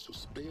 Aloy, so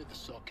spare the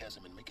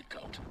sarcasm and make it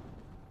count.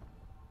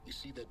 You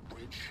see that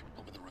bridge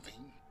over the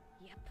ravine?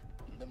 Yep.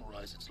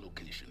 Memorize its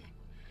location.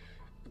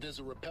 There's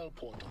a rappel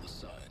point on the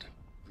side.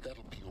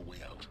 That'll be your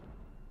way out.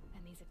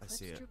 And these see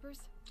Eclipse it. troopers?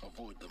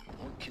 Avoid them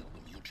or kill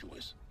them, your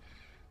choice.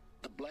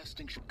 The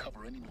blasting should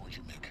cover any noise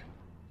you make.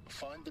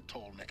 Find the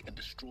tall neck and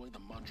destroy the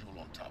module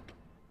on top.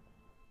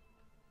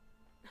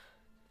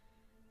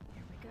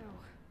 Here we go.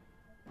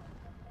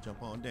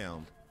 Jump on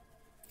down.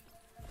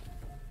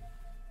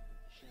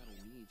 Shadow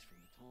needs from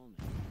the tall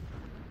neck.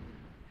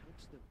 It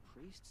helps the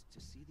priests to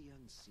see the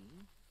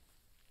unseen.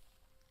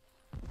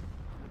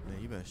 Man,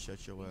 you better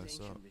shut your These ass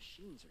ancient up.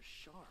 machines are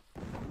sharp. I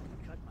can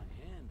cut my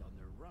hand on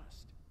their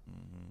rust.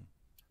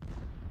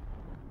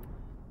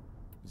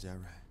 Is that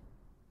right?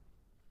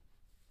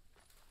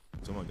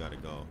 Someone gotta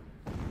go.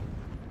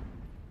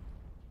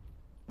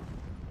 You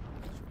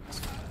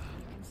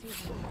can see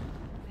them.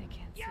 They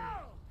can't see.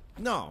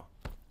 No!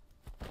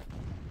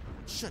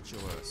 Shut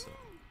your ass up.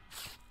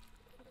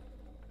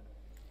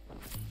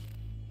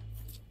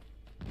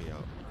 Get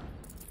out.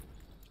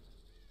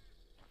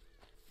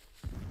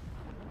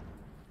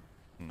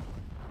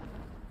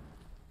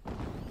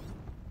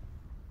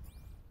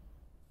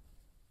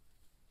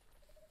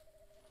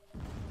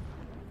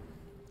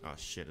 Oh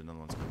shit, another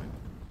one's coming.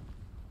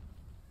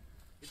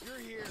 If you're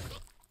here,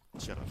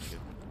 Shut up, kid.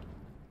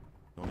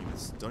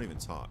 Don't even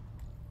talk.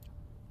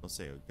 Don't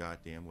say a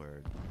goddamn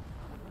word.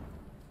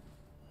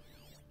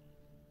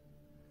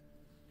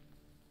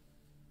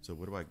 So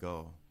where do I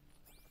go?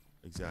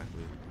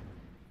 Exactly.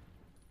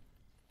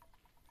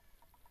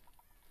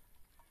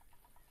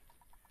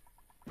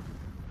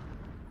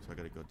 So I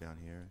gotta go down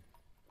here.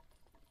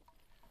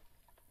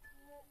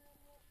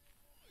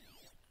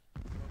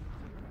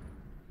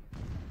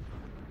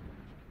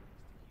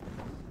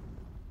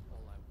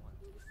 all I want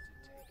is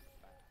to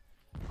take back.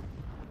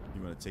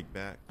 You wanna take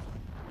back?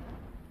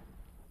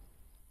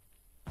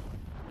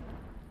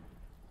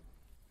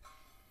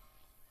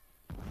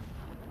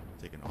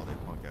 Taking all their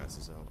punk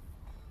asses out.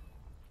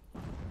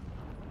 Look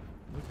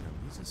at him,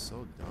 he's just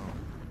so dumb.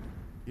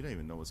 He don't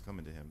even know what's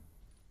coming to him.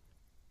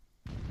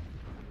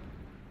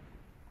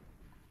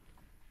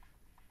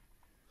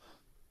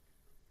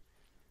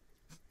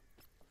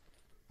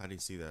 How do you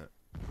see that?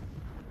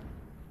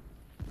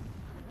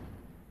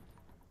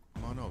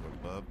 Come on over,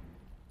 bub.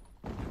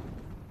 Oh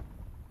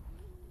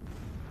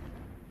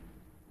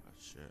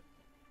shit.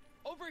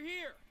 Over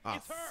here! Ah,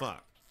 It's her!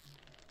 fuck.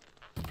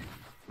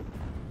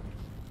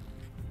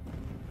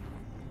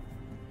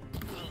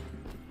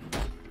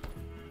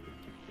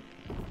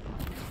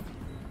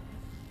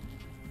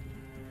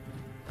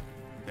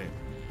 Hey.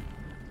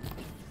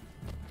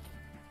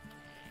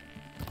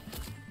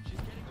 She's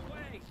getting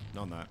away!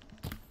 No, I'm not.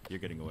 You're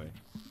getting away.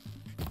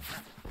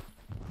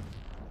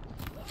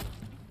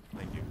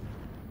 Thank you.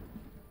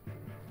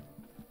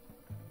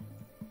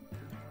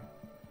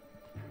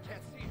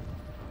 Can't see her.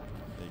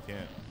 Yeah, you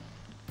can't.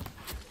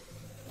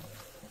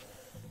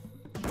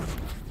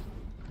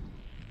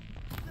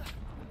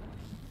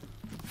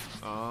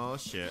 Oh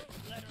shit.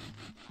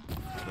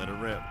 Let her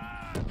rip.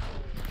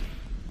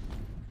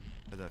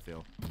 How'd that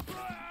feel?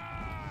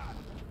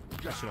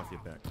 Get shit off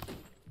your back.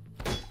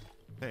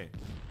 Hey.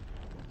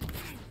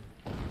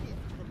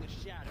 From the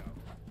shadow.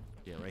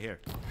 Yeah, right here.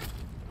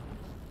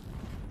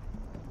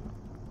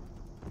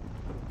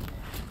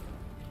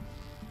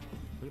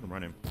 Look at him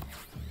running.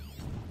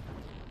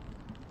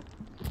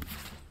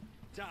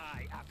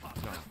 Die, Appa.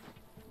 No.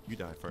 You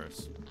die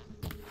first.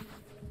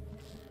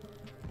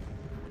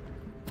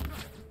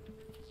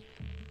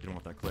 You don't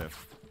want that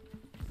cliff.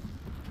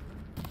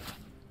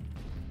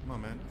 Come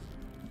on, man.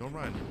 Don't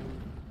run.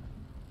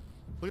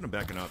 Look at him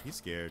backing up. He's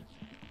scared.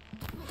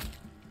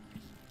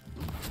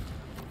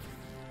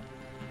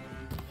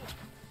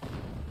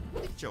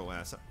 Get your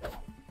ass up.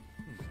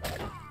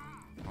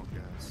 Punk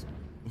ass.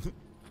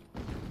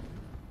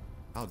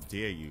 How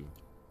dare you?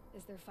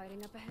 Is there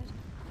fighting up ahead?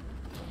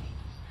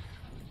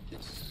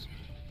 It's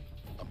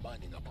a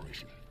mining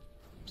operation.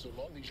 So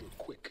long as you're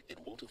quick, it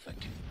won't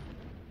affect you.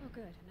 Oh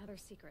good, another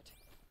secret.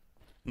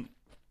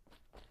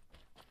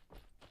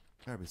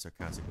 Gotta be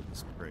sarcastic with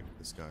this prick,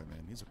 this guy,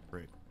 man. He's a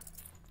prick.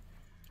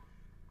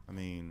 I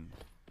mean,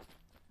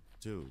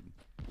 dude.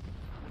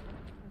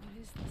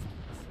 What is this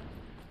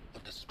place? A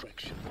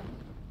distraction.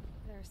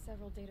 There are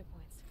several data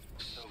points.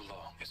 So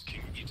long as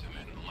King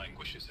Itamen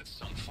languishes at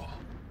sunfall,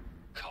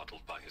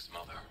 coddled by his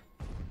mother,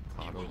 he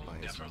Coddled will by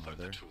his never learn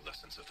mother. the true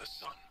lessons of the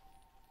sun.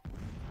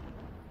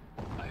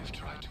 I have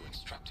tried to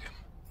instruct him,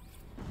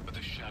 but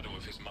the shadow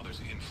of his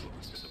mother's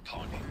influence is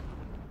upon him.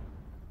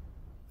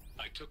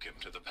 I took him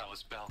to the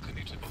palace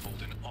balcony to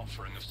behold an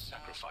offering of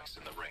sacrifice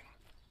in the ring,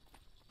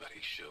 but he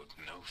showed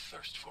no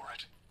thirst for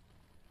it.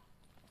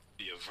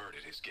 He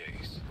averted his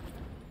gaze.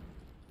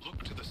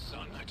 Look to the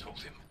sun, I told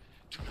him.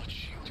 Do not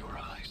shield your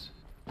eyes.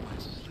 When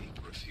sleep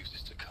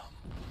refuses to come,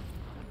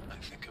 I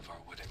think of our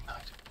wedding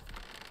night.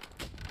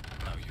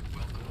 How you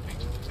welcome me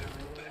to the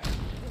temple there.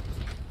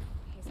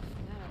 He's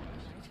putting that out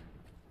there, right?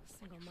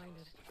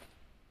 Single-minded.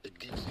 It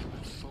gives you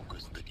a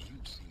focus that you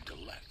seem to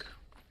lack.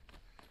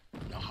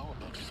 Now how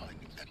about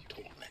finding that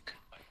tall neck?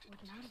 Would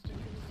not have been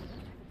easy to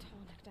drag a tall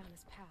neck down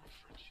this path.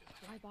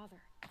 Why bother?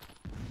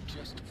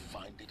 Just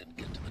find it and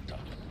get to the top.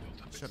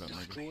 Shut up,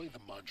 Michael. Destroy the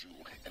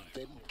module and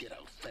then get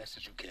out fast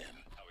as you can.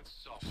 How it's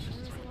soft.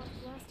 There is a lot of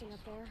blasting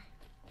up there.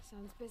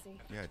 Sounds busy.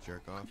 Yeah,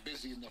 jerk off.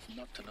 Busy enough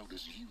not to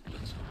notice you,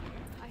 let's hope.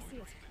 I see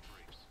it.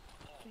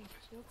 They've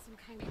built some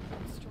kind of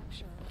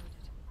structure around it.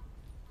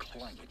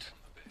 Climb it.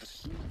 The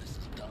sooner this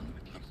is done,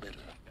 the better.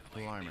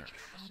 Climber.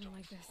 I don't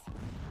like this.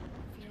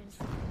 Feels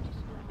wrong.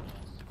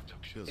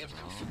 Feels wrong.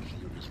 Everything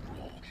here is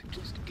wrong.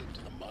 Just get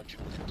to the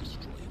module and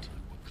destroy it.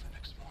 Woke the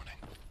next morning.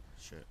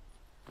 Shit.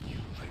 You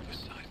lay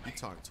beside You me,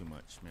 talk too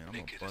much, man. I'm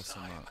gonna naked bust as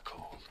him I in up. the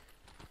cold.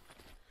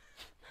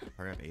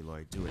 Hurry up,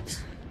 Aloy. Do it.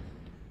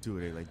 Do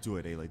it, Aloy. Do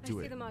it, Aloy. Do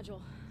I see it. the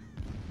module.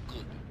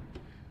 Good.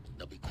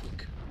 Now be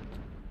quick.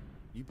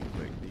 You be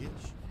quick,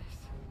 bitch.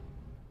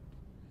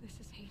 This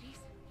is Hades?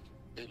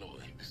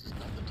 Aloy, this is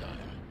not the time.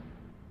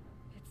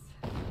 It's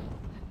a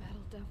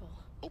metal devil.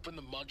 Open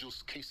the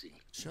module's casing.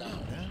 Shut now.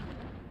 up, man.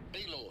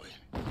 Aloy,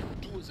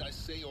 do as I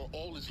say or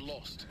all is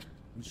lost.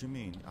 What you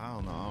mean? I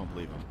don't know. I don't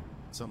believe him.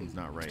 Something's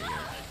not right here.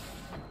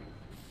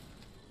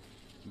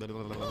 Blah,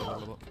 blah, blah, blah,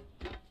 blah, blah.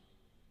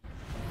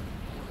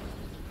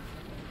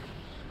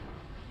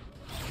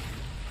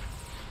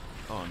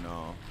 Oh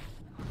no.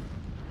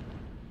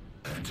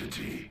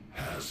 Entity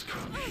has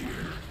come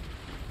here.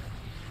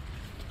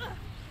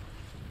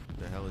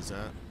 The hell is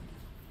that?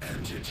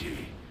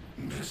 Entity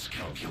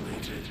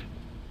miscalculated.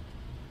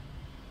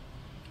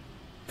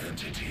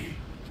 Entity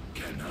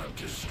cannot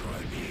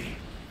destroy me.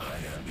 I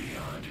am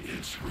beyond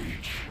its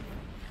reach.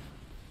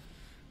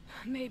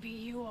 Maybe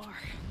you are.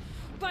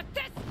 But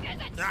this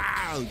isn't!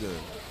 Ah,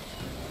 good.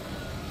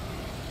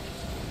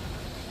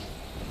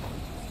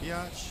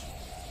 Biatch.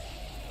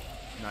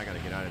 Now I gotta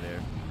get out of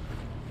there.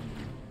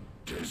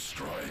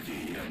 Destroy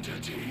the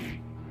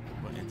entity.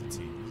 What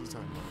entity? What is he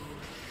talking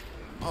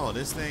about? Oh,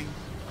 this thing?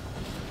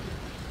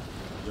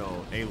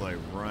 Yo, Aloy,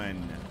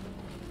 run.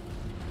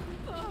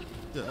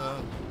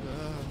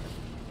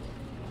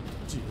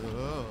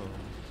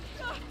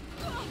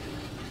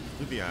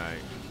 You'll be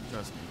alright.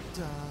 Trust me.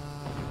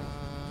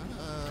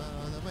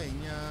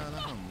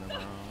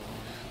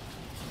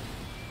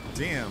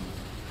 Damn.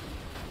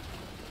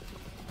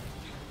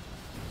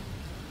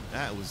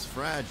 That was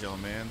fragile,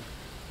 man.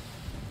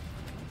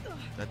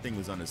 That thing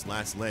was on its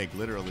last leg,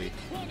 literally.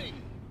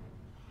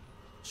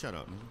 Shut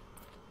up, man.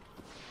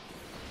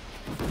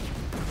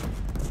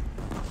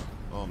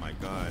 Oh my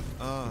god.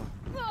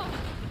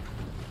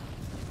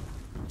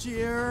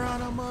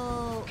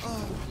 Geronimo!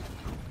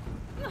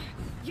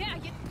 Yeah,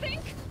 you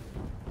think?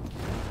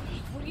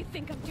 What do you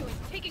think I'm doing?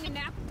 Taking a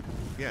nap?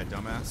 Yeah,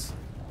 dumbass.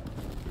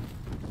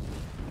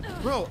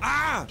 Bro,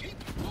 ah!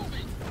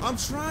 I'm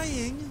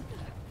trying!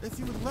 If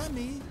you would let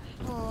me.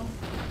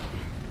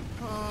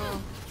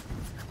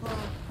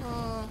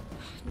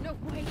 No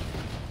way.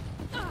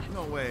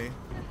 No way.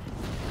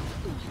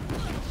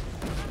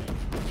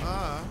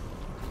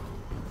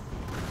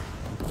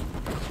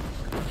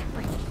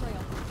 Break the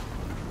trail.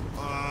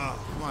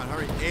 Come on,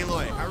 hurry.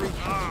 Aloy, hurry.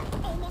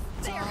 Almost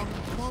there.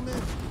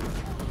 Moment.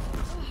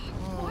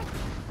 What?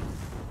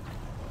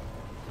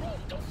 Bro,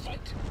 don't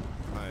fight.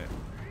 Alright.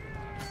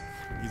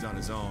 He's on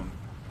his own.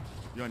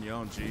 You're on your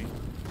own, G.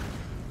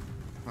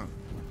 Huh.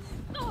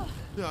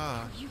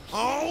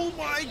 Oh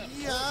my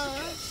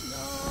gosh!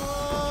 No!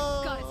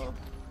 Got it.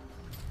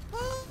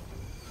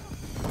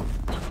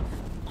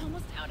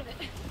 Almost out of it.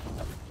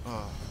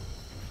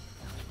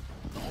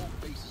 The whole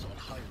base is on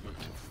high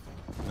alert.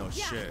 No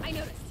Yeah, shit. I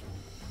noticed.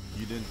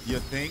 You didn't. You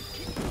think?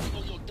 Keep moving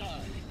or you'll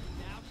die.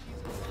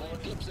 More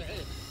eclipse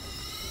ahead.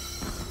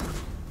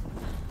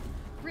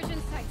 Bridge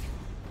in sight.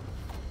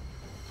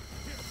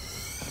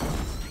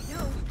 I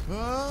know.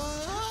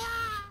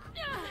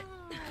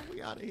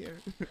 We out of here.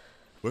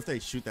 What if they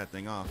shoot that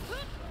thing off?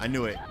 I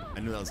knew it.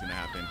 I knew that was gonna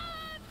happen.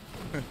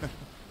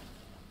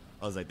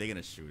 I was like, they're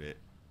gonna shoot it.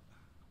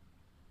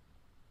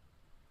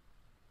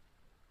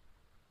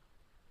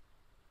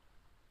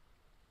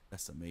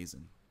 That's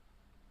amazing.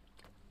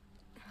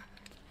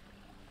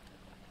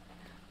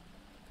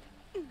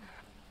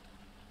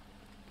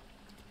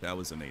 That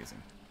was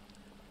amazing.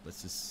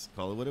 Let's just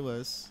call it what it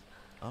was.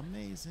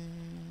 Amazing.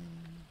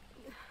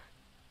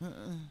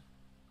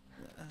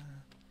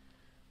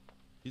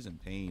 She's in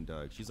pain,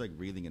 dog. She's like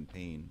breathing in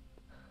pain.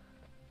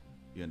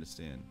 You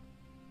understand?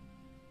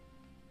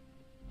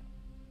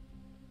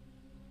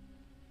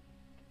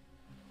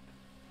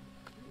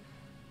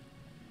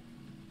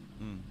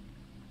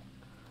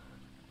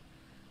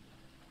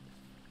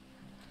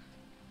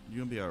 You're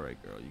gonna be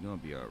alright, girl. You're gonna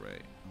be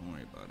alright. Don't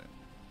worry about it.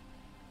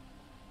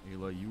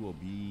 Aloy, you will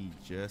be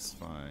just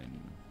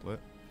fine. What?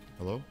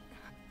 Hello?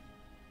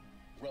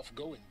 Rough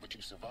going, but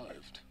you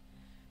survived.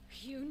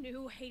 You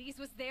knew Hades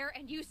was there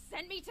and you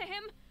sent me to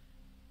him?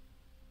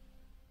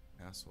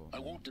 Asshole. I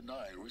man. won't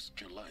deny I risked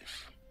your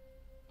life,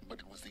 but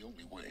it was the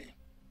only way.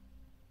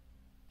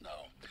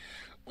 Now,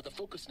 with the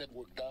focus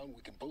network down,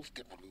 we can both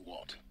get what we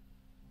want.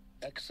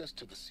 Access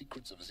to the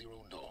secrets of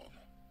Zero Dawn.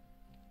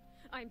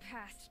 I'm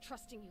past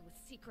trusting you with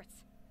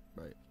secrets.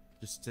 Right.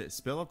 Just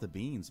spill out the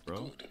beans,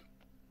 bro. Good.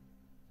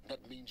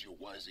 That means you're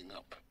wising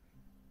up.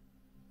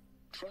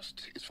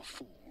 Trust is for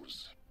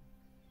fools.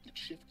 It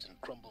shifts and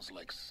crumbles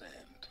like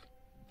sand.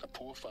 A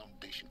poor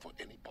foundation for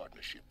any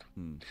partnership.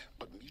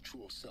 But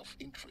mutual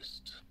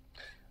self-interest.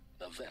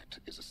 Now that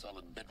is a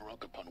solid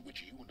bedrock upon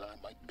which you and I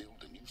might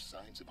build a new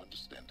science of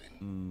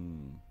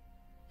understanding.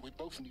 We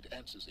both need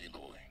answers,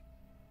 Aloy.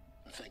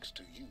 And thanks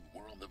to you,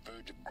 we're on the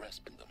verge of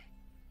grasping them.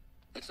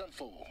 Let's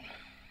unfold.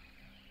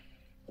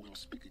 We'll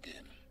speak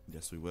again.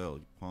 Yes, we will,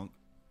 you punk.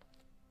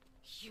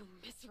 You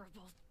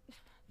miserable.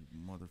 You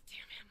mother.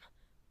 Damn him.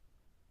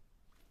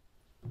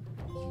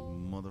 You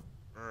mother.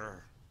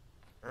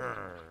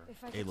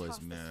 If I could Aloy's toss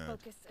this mad.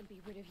 focus and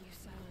be rid of you,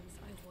 Silence,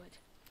 I would.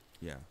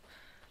 Yeah,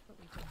 But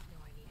we both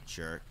know I need it.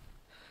 jerk.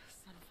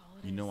 Sunfall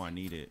it You know is. I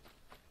need it.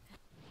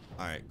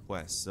 All right,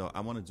 quest. So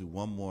I want to do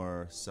one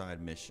more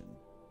side mission.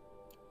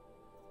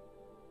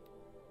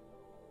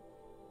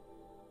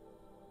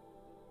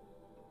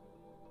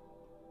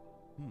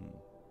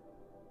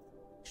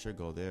 Should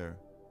go there.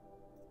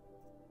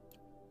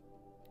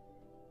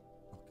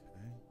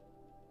 Okay.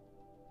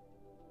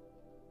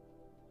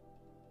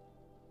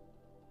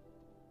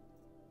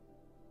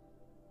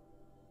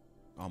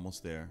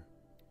 Almost there.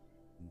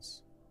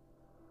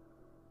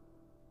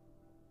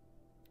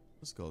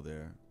 Let's go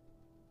there.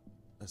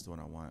 That's the one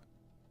I want.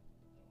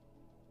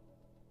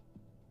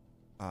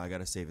 Oh, I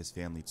gotta save his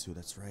family too.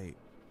 That's right.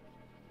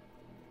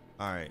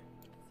 All right.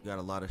 Got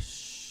a lot of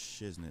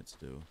shiznit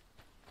to do.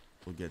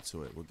 We'll get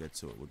to it. We'll get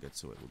to it. We'll get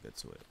to it. We'll get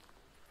to it.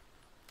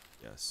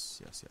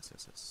 Yes. Yes. Yes.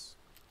 Yes. Yes.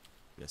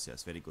 Yes.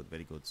 Yes. Very good.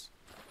 Very good.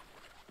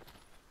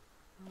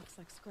 Looks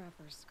like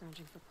scrappers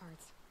scrounging for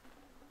parts.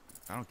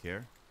 I don't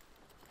care.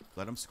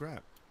 Let them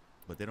scrap.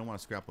 But they don't want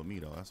to scrap with me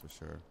though. That's for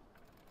sure.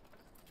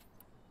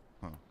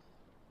 Huh.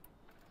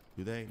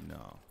 Do they?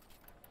 No.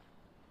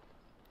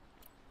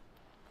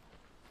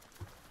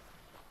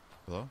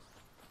 Hello?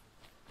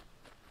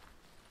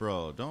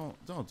 Bro,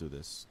 don't do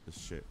this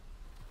shit.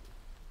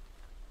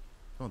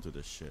 Don't do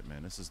this shit,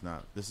 man. This is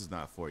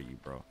not for you,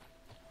 bro.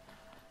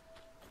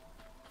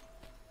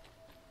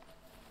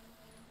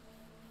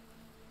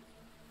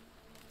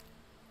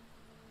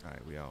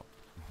 Alright, we out.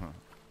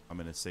 I'm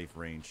in a safe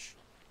range.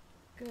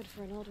 Good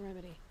for an old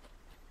remedy.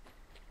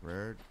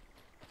 Red.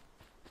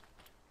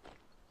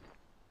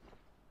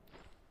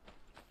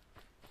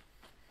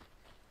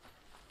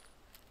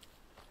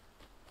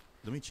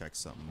 Let me check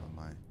something on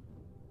my...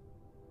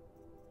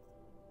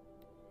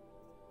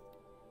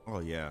 Oh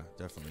yeah,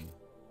 definitely.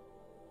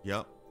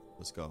 Yep.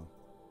 Let's go.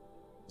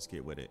 Let's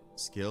get with it.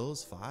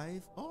 Skills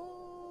 5?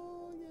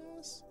 Oh,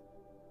 yes.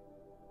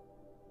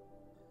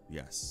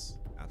 Yes,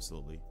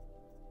 absolutely.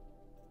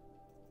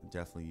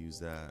 Definitely use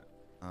that.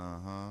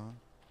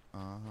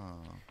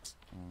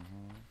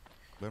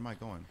 Where am I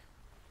going?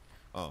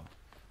 Oh.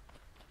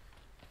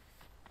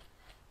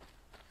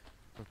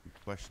 Fucking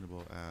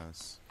questionable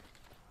ass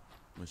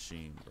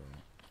machine, bro.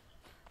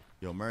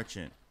 Yo,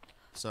 merchant.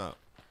 What's up?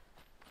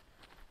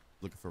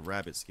 Looking for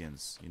rabbit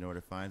skins. You know where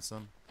to find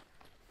some?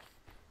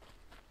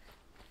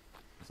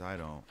 Because I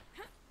don't.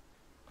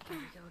 Here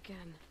we go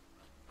again.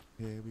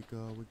 Here we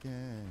go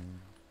again.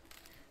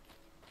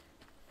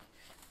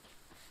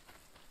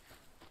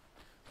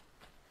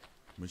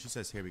 When she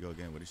says here we go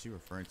again, what is she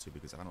referring to?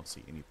 Because I don't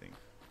see anything.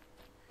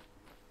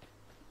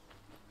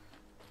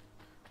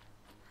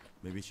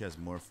 Maybe she has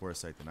more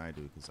foresight than I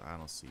do because I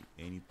don't see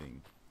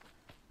anything.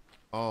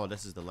 Oh,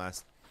 this is the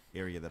last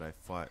area that I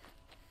fought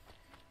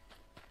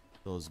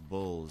those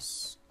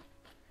bulls.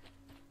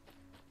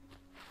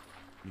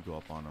 Let me go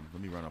up on them.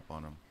 Let me run up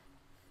on them.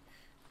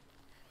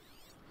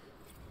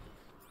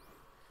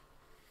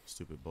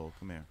 Stupid bull,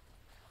 come here.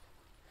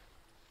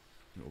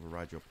 I'm gonna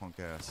override your punk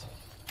ass.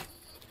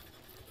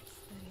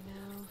 Steady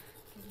now.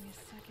 Give me a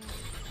second.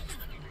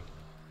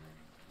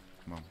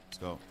 Come on, let's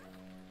go.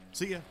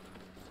 See ya.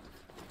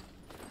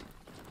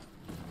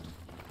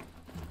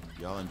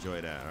 Y'all enjoy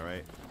that, all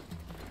right?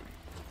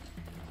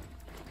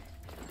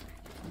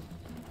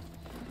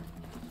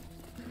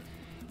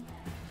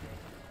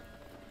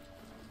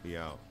 Be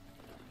out.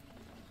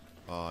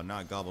 Oh,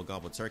 not gobble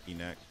gobble turkey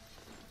neck.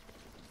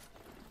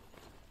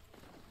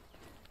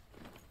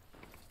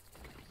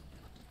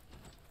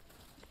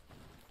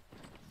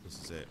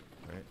 This is it,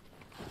 right?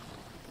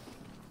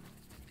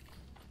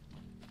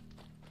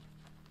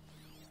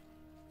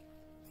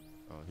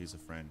 Oh, he's a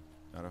friend,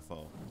 not a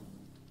foe.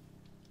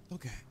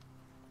 Okay.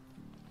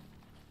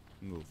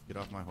 Move. Get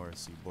off my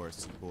horse, you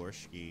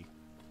Borski.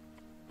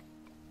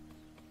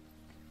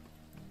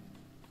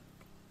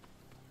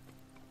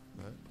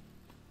 What?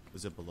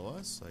 Is it below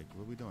us? Like,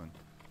 what are we doing?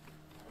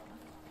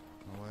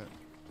 You know what?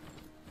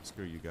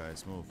 Screw you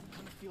guys. Move. I'm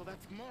gonna feel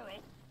that tomorrow.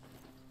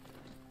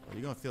 Oh,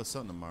 you're gonna feel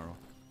something tomorrow.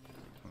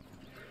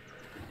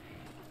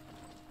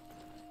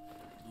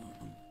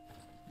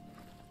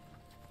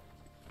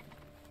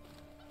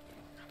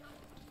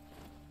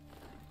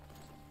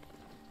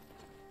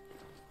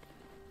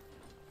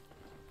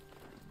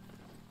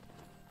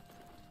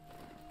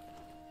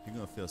 You're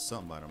gonna feel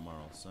something by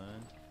tomorrow,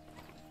 son.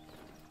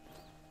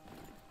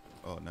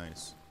 Oh,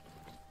 nice.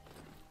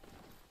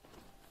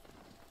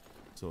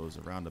 So it was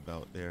a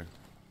roundabout there.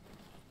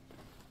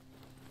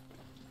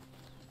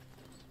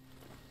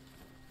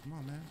 Come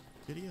on, man.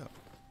 Giddy up.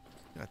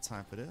 You got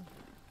time for this.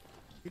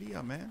 Giddy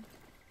up, man.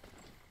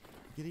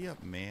 Giddy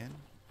up, man.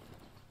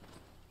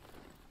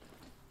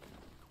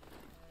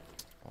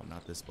 Oh,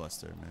 not this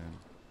Buster, man.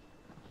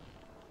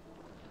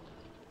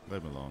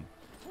 Let him alone.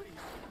 Please,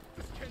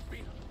 this can't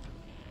be.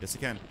 Yes, it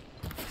can.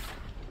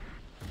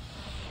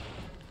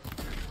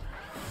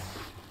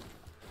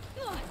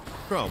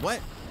 Bro,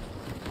 what?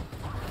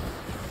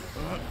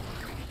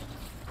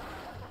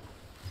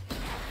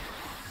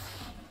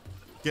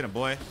 Get him,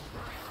 boy.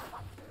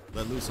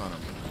 Let loose on him.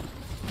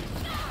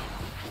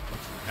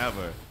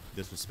 Ever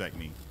disrespect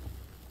me.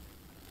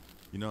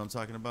 You know what I'm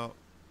talking about?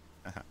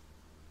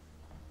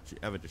 Should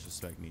ever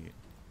disrespect me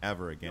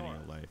ever again in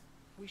your life.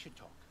 We should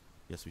talk.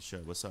 Yes, we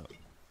should. What's up?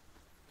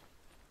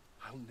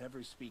 I'll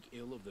never speak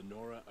ill of the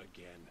Nora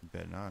again. You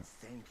better not.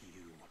 Thank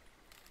you.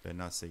 Better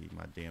not say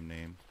my damn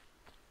name.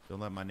 Don't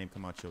let my name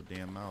come out your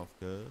damn mouth,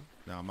 cuz.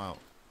 Now I'm out.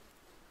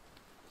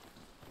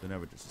 Don't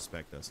ever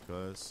disrespect us,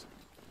 cuz.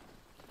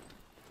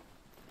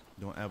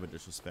 Don't ever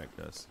disrespect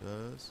us,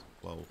 cuz.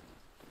 Whoa.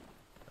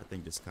 I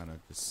think this kind of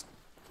just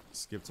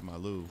skipped to my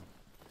loo.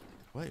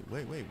 Wait.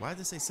 Why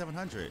did it say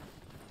 700?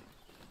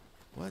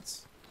 What?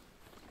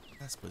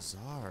 That's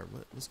bizarre.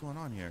 What's going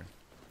on here?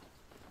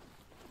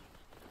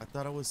 I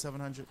thought it was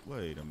 700.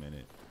 Wait a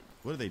minute.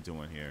 What are they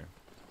doing here?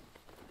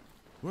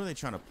 What are they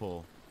trying to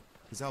pull?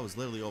 Because I was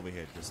literally over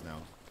here just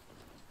now.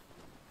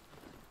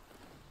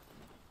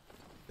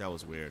 That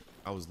was weird.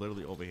 I was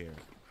literally over here.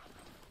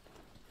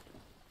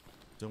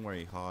 Don't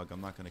worry, Hog.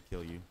 I'm not going to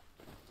kill you.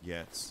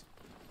 Yet.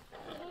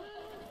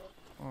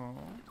 Aww.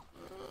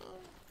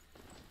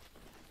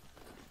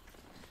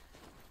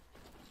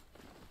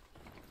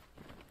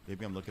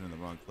 Maybe I'm looking in the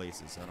wrong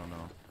places. I don't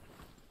know.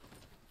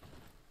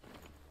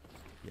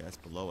 Yeah, it's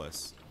below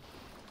us.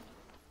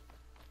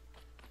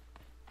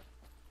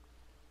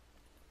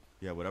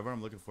 Yeah, whatever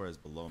I'm looking for is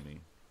below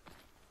me.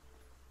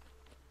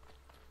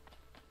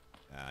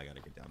 Ah, I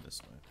gotta get down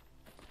this way.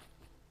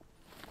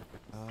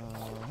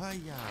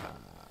 Hiya.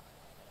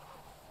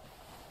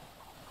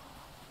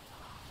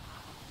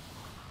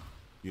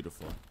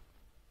 Beautiful.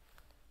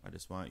 I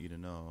just want you to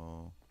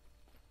know.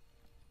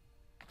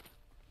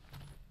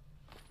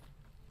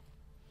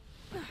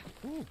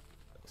 Ooh,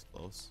 that was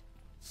close.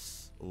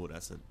 Oh,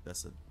 that's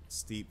a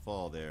steep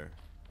fall there.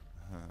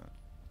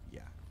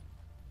 Yeah.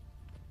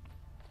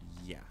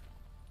 Yeah.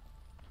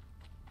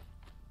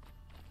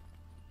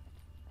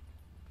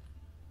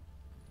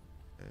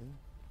 Okay.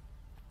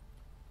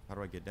 How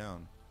do I get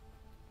down?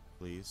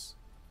 Please.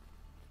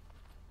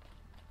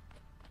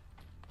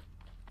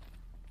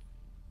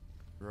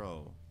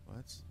 Bro,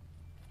 what?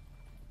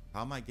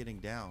 How am I getting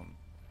down?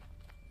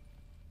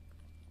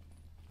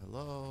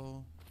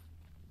 Hello?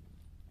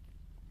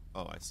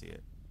 Oh, I see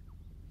it.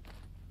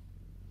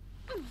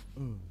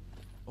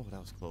 Oh, that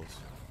was close.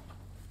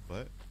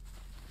 What?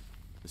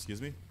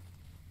 Excuse me?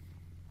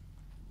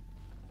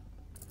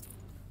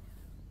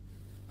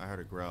 I heard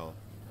a growl.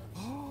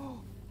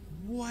 Oh,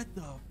 what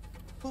the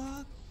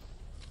fuck?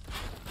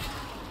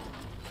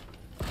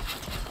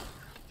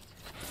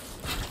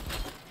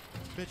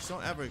 Bitch,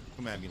 don't ever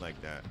come at me like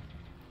that.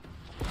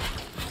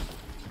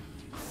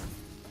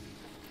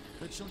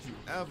 Bitch, don't you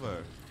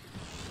ever.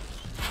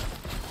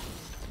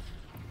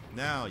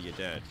 Now you're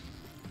dead.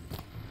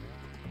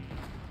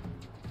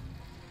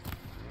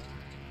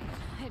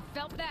 It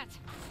felt that.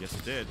 Yes,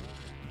 it did.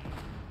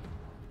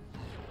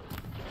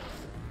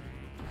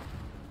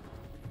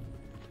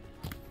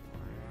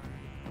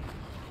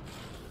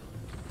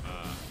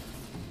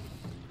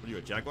 What are you,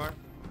 a jaguar?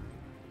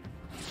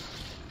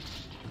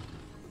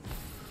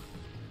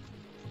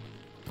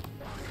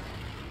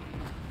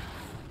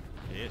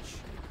 Bitch.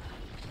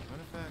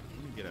 Matter of fact,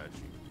 let me get at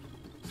you.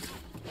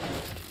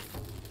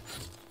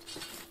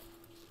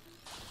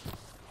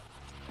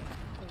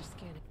 They're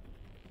scanning.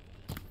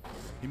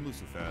 He moves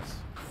too fast.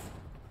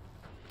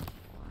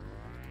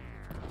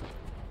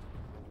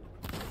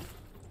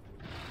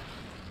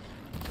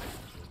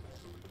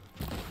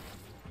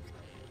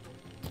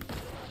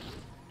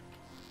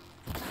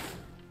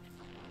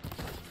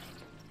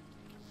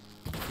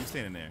 Keep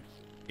standing there,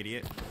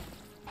 idiot.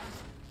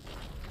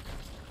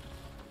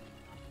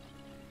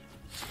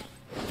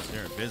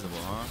 They're invisible,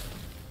 huh?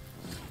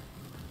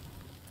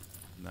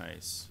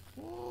 Nice.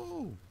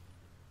 Whoa.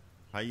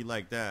 How you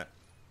like that?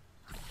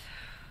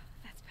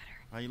 That's better.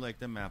 How you like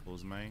them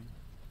apples, man?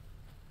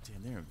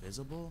 Damn, they're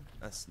invisible?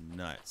 That's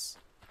nuts.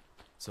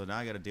 So now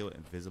I gotta deal with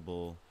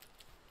invisible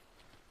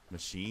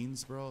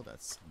machines, bro?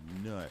 That's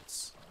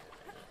nuts.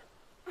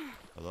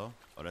 Hello?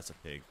 Oh, that's a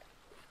pig.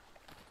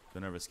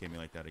 Don't ever scare me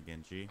like that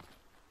again, G.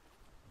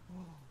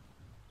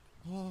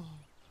 Oh.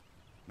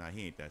 Nah,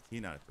 he ain't that. He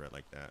not a threat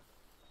like that.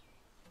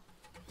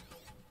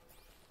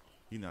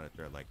 He not a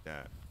threat like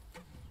that.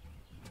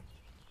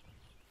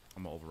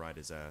 I'm gonna override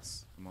his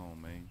ass. Come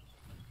on, man.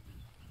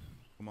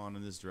 Come on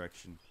in this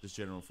direction. This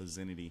general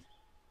vicinity.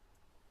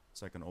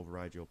 So I can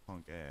override your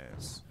punk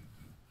ass.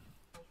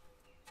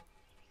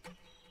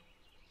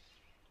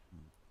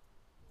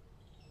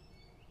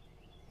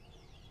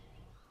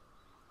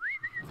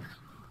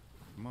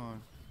 Come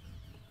on.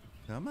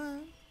 Come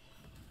on.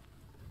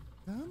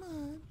 Come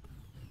on.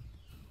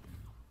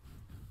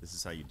 This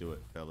is how you do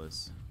it,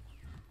 fellas.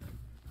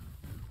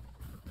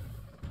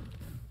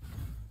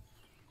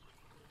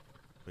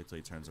 Wait till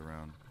he turns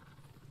around.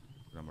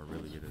 But I'm gonna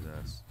really get his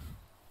ass.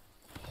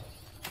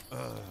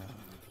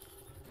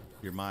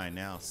 You're mine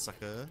now,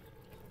 sucker.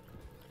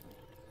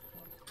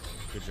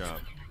 Good job.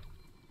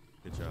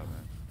 Good job,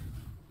 man.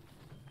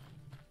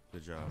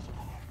 Good job.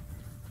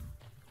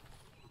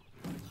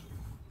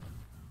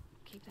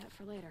 Keep that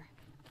for later.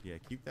 Yeah,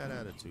 keep that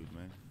attitude,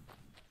 man.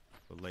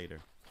 For later.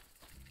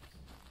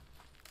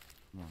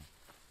 Come on.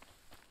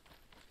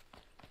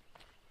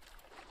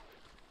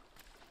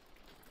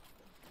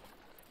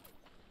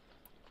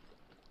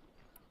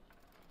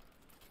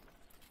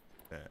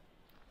 Bet.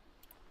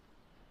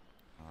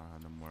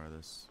 No more of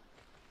this.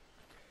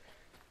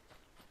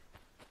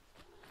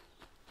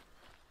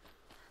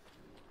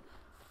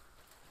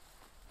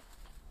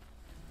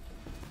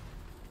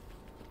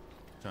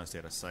 Trying to stay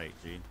out of sight,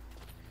 G. You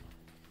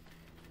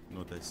know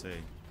what they say.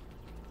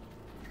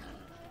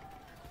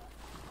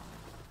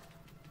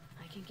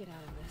 I can get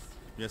out of this.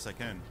 Yes, I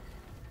can.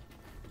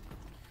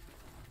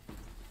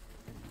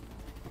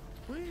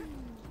 Whee!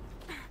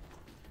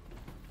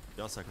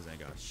 Y'all suckers ain't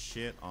got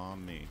shit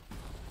on me.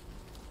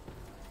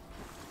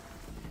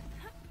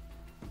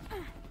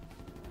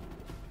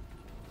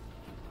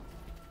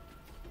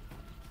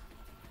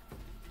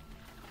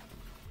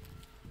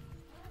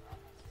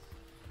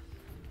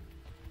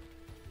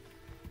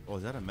 Oh,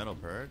 is that a metal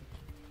bird?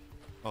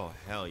 Oh,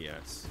 hell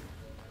yes.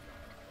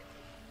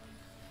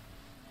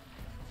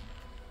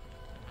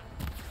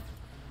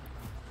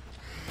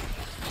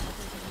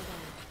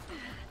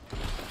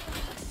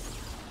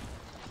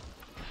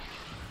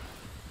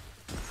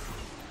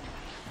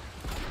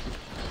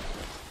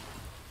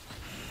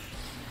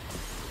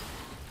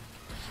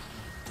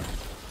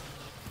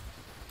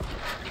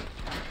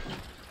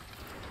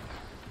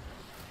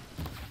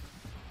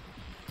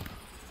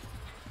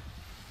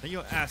 Lay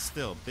your ass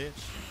still, bitch.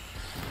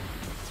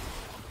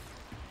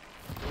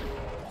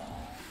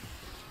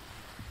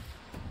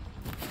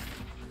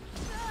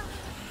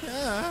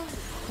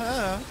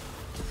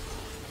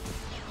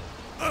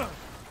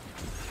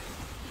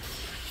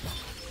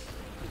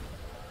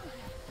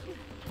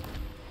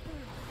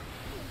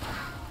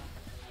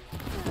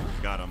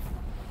 Got him.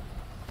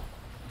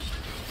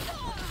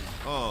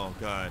 Oh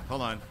god.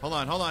 Hold on. Hold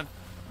on. Hold on.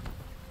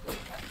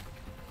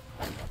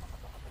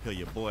 Kill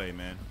your boy,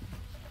 man.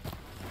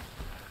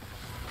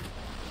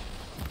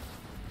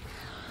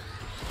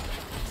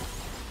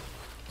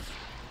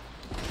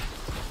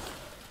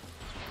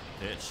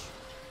 Bitch.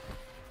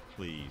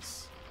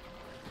 Please.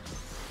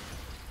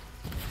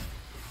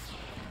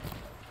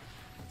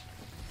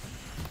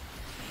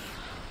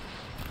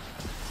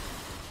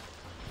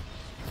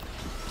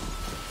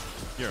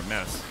 You're a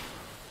mess.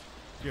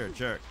 You're a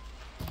jerk.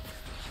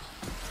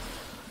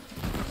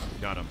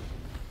 Got him.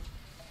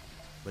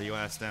 Lay your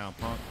ass down,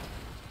 punk.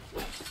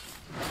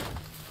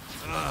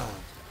 Ugh.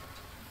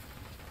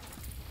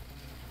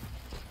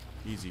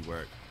 Easy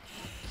work.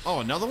 Oh,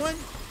 another one?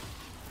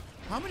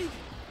 How many?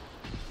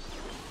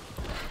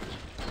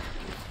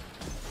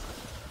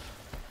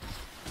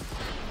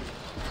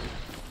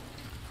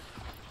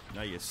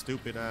 Now you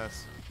stupid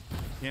ass.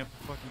 Can't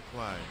fucking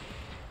fly.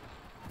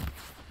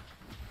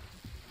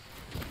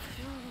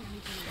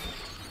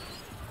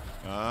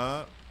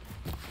 Got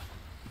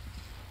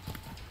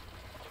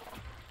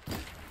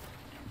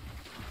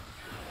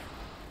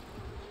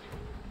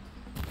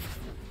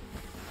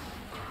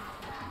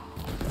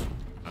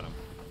him.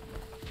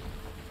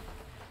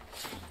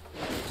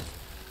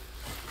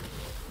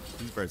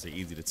 These birds are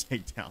easy to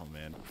take down,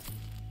 man.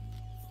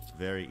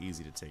 Very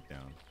easy to take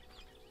down.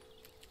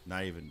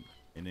 Not even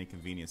an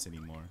inconvenience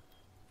anymore.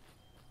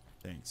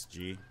 Thanks,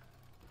 G.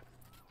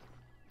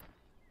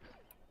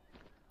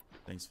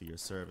 Thanks for your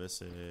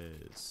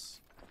services.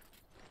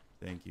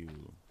 Thank you.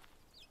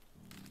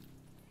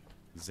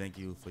 Thank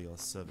you for your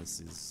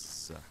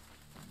services.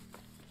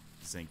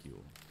 Thank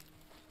you.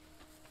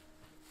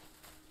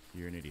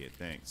 You're an idiot.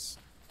 Thanks.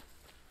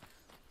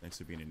 Thanks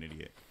for being an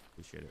idiot.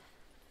 Appreciate it.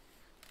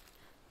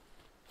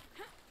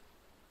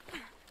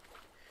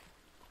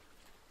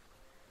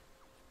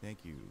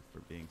 Thank you for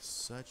being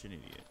such an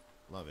idiot.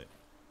 Love it.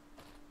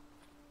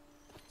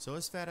 So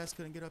his fat ass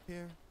couldn't get up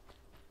here?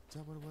 Is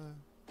that what it was?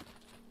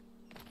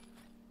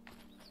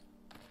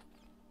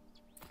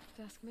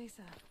 Dusk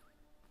Mesa.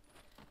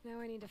 Now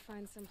I need to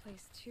find some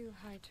place too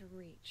high to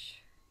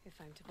reach, if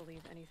I'm to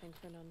believe anything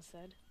Fanon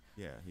said.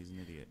 Yeah, he's an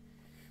idiot.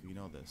 We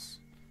know this.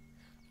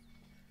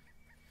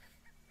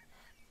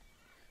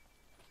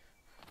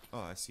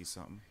 Oh, I see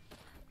something.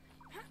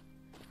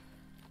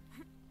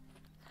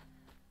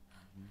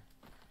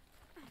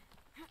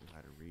 Too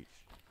high to reach.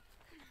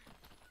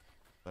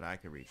 But I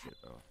can reach it,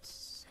 though.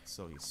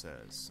 So he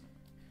says.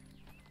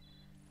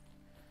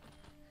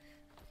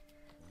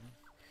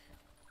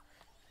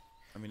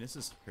 I mean, this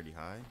is pretty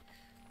high.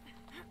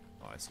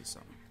 Oh, I see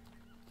something.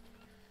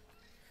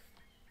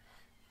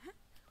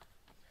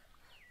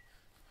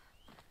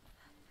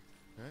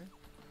 Okay.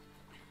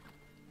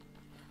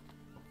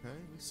 Okay,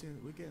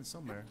 we're getting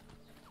somewhere.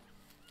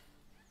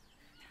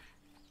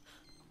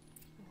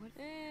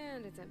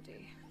 And it's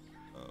empty.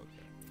 Oh,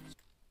 okay.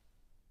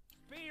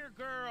 Spear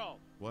girl!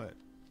 What?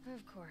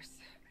 Of course.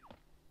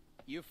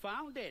 You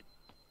found it.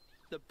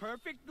 The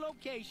perfect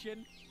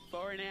location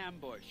for an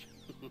ambush.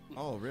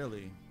 Oh,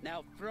 really?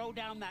 Now throw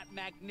down that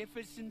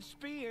magnificent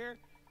spear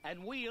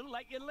and we'll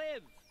let you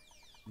live.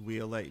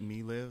 We'll let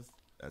me live?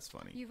 That's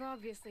funny. You've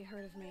obviously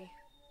heard of me.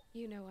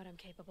 You know what I'm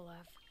capable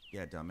of.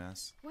 Yeah,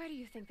 dumbass. Why do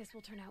you think this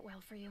will turn out well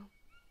for you?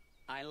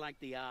 I like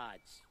the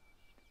odds.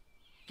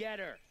 Get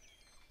her.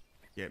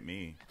 Get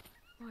me.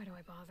 Why do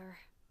I bother?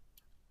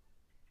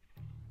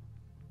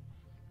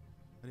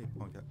 How do you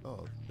punk out?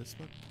 Oh, this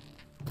one?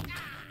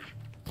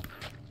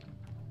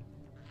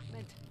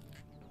 Mint.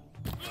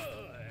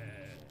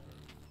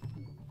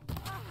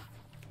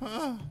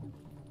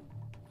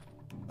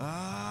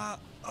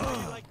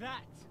 Like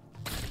that.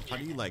 How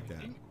do you like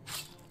that?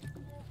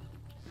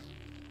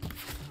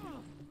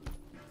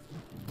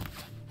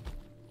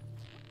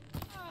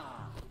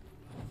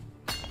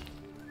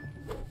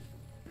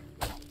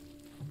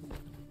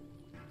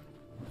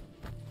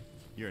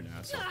 You're an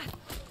asshole.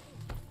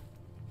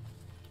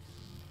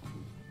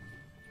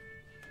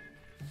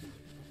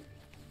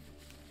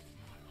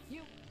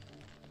 You.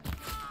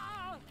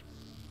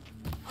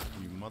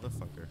 You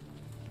motherfucker.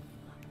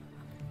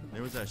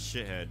 There was that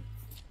shithead.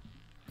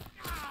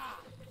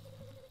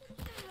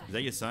 Is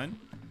that your son?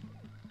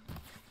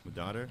 My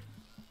daughter?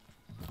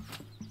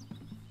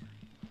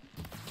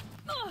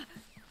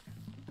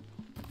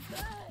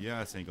 Yeah,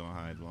 this ain't gonna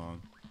hide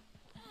long.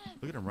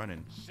 Look at him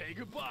running. Say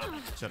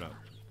goodbye. Shut up.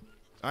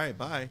 Alright,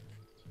 bye.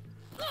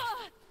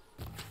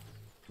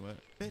 What?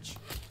 Bitch.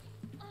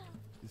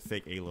 You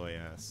fake Aloy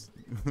ass.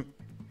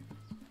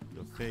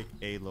 You fake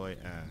Aloy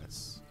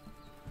ass.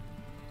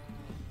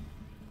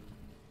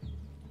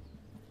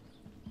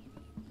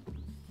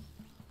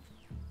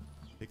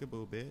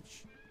 Peekaboo,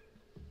 bitch.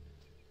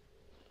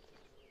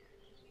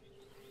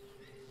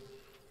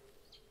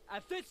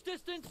 At this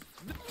distance.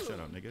 Shut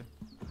up, nigga.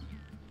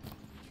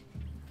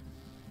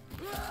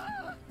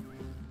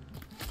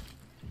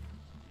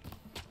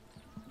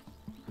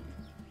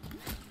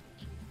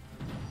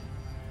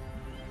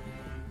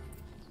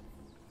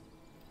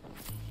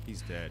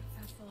 He's dead.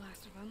 That's the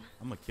last of them.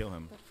 I'm gonna kill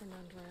him. But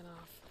Fernand ran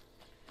off.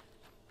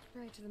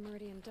 Right to the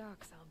Meridian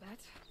docks, I'll bet.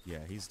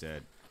 Yeah, he's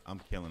dead. I'm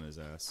killing his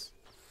ass.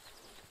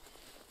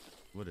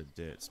 What a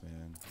ditz,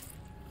 man.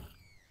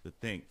 To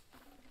think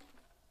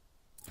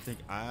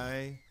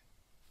I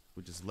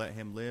would just let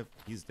him live.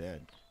 He's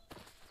dead.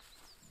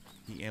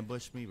 He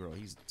ambushed me, bro.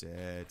 He's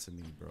dead to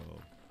me, bro.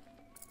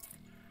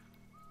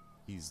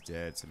 He's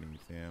dead to me,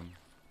 fam.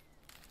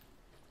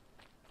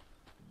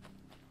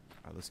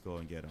 Alright, let's go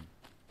and get him.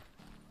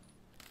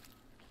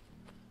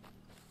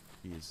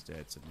 He is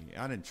dead to me.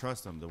 I didn't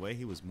trust him. The way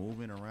he was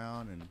moving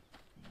around and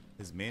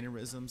his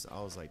mannerisms, I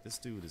was like, this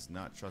dude is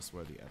not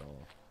trustworthy at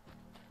all.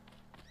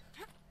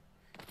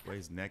 The way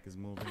his neck is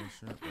moving and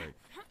shit, like,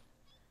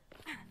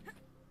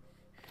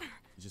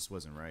 it just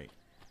wasn't right.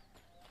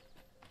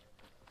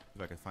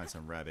 If I could find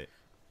some rabbit.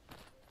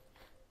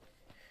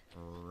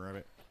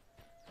 Rabbit.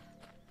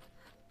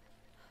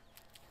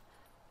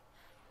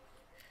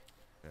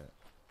 Yeah.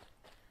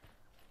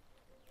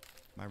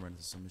 Might run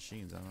into some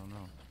machines, I don't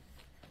know.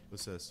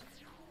 What's this?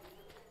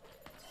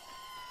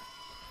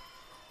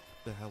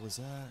 The hell was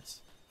that?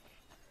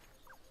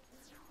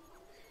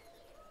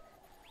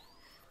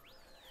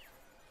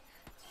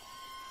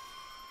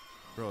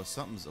 Bro,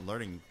 something's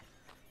alerting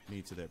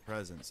me to their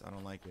presence. I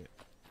don't like it.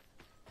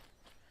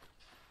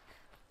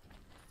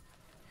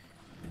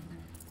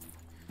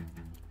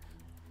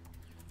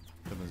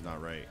 Something's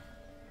not right.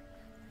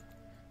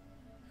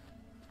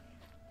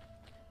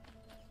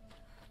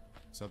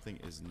 Something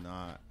is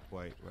not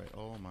quite right.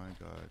 Oh my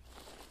god.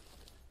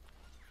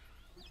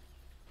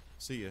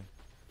 See ya.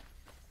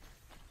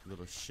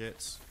 Little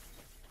shits.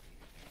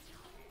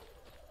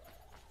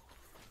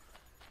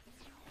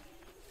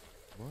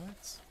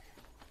 What?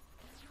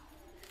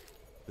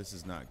 This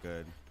is not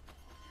good.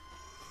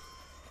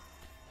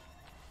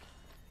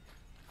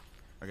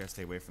 I gotta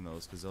stay away from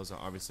those because those are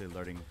obviously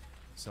alerting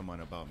someone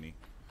about me.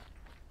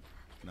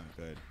 Not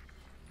good.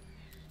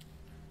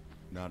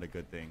 Not a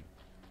good thing.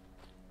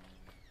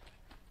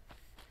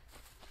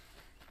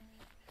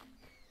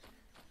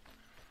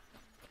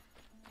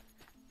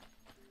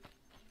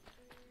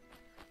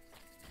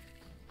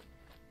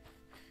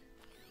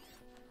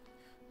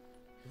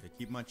 Yeah,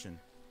 keep munching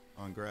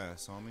on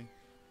grass, homie.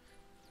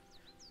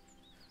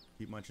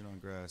 Keep munching on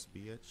grass,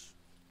 bitch.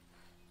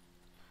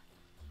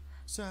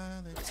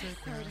 Silent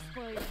Sorry to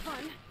spoil your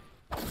fun.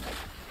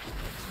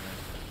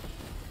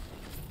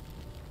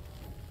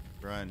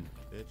 Run,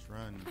 bitch,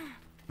 run.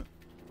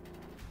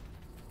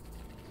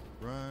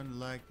 Run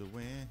like the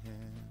wind.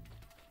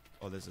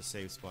 Oh, there's a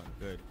safe spot.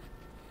 Good.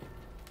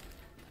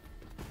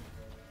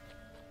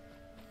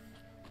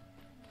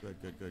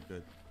 Good, good, good,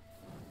 good.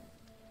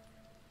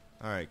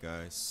 Alright,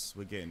 guys.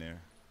 We're getting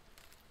there.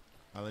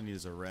 All I need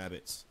is a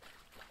rabbit.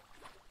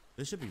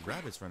 There should be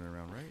rabbits running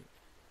around, right?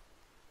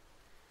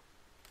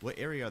 What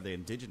area are they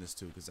indigenous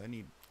to? Because I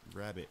need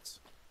rabbits.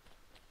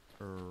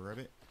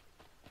 Rabbit.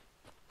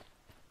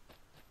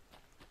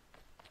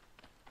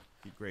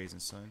 Keep grazing,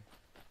 son.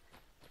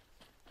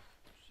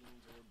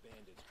 Machines or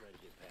bandits try to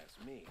get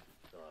past me.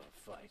 They'll have a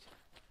fight.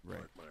 Right.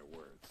 Mark my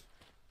words.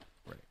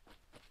 Right.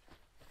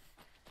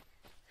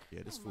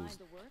 Yeah, this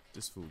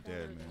fool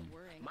dead, man.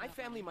 My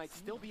family might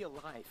still be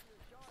alive,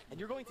 and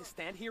you're going to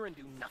stand here and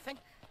do nothing?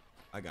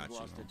 I got We've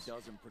you. lost Holmes. a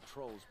dozen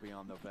patrols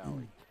beyond the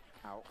valley.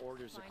 Our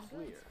orders are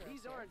clear.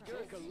 These aren't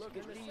good. Take a look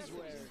at these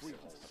wares.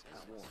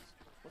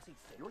 What's he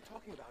saying? You're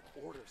talking about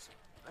orders.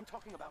 I'm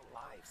talking about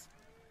lives.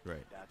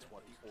 Right. That's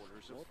what the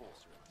orders are for.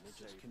 We'll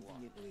just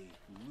conveniently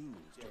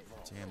lose to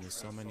Vault. Damn, there's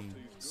so many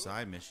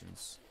side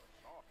missions.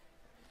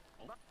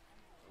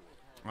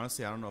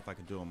 Honestly, I don't know if I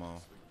can do them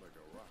all.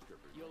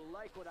 You'll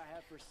like what I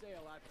have for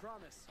sale, I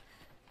promise.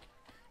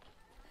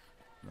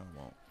 No, I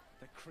won't.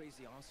 That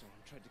crazy Aloy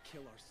tried to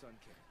kill our Sun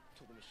King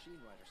until the machine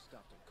rider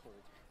stopped him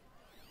cold.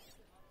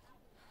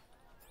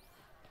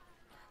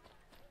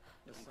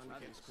 The Sun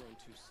King's grown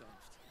too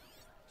soft.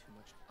 Too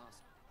much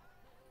awesome.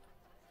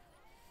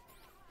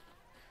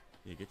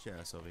 Yeah, get your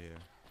ass over here.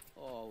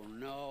 Oh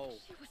no.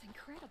 She was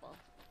incredible.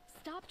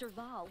 Stopped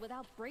Derval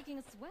without breaking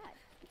a sweat.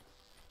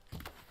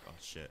 Oh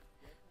shit.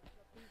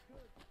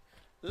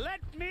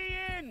 Let me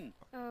in!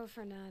 Oh,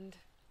 Fernand.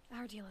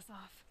 Our deal is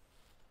off.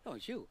 Oh,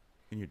 it's you.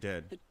 And you're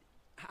dead.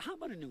 How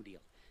about a new deal?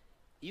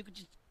 You could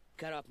just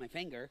cut off my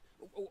finger,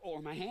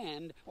 or my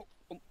hand, or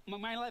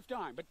my left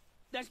arm, but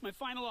that's my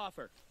final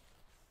offer.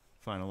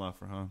 Final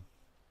offer, huh?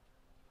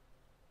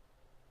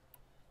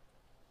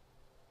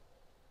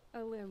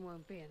 A limb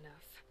won't be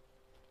enough.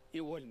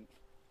 You wouldn't.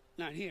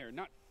 Not here,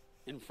 not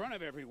in front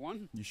of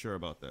everyone. You sure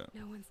about that?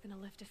 No one's gonna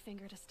lift a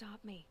finger to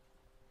stop me.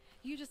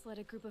 You just led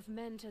a group of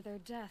men to their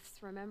deaths,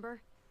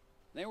 remember?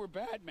 They were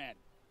bad men.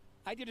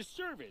 I did a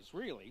service,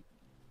 really.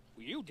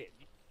 Well, you did.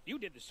 You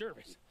did the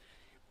service.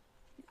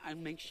 I'll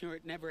make sure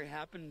it never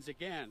happens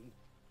again.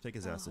 Take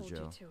his I'll ass to hold you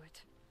jail. to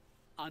it.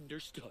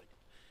 Understood.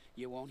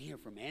 You won't hear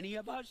from any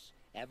of us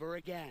ever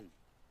again.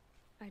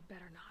 I'd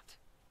better not.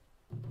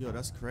 Yo,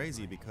 that's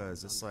crazy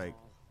because it's like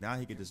now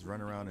he could just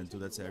run around and do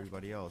that to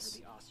everybody else.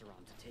 The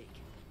Oseram to take.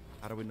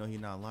 How do we know he's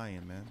not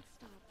lying, man?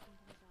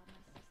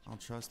 I don't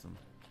trust him.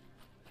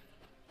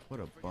 What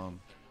a bum.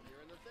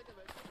 You're in the thick of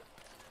it.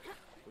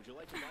 Would you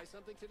like to buy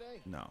something today?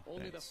 No,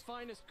 Only thanks. the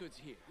finest goods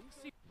here.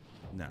 See,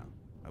 No,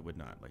 I would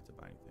not like to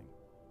buy anything.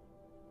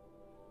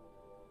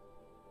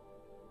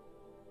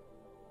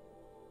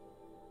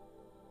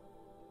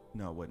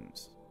 No, I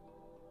wouldn't.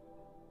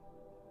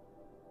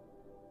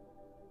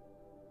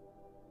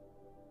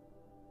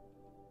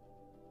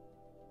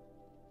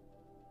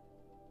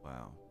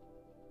 Wow.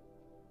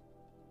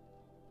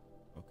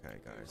 Okay,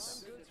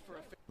 guys. goods for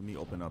a Let me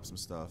open up some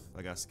stuff.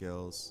 I got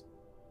skills,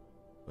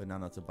 but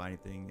not to buy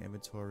anything.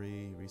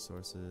 Inventory,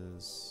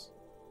 resources.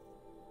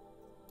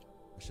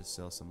 I should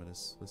sell some of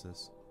this. What's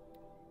this?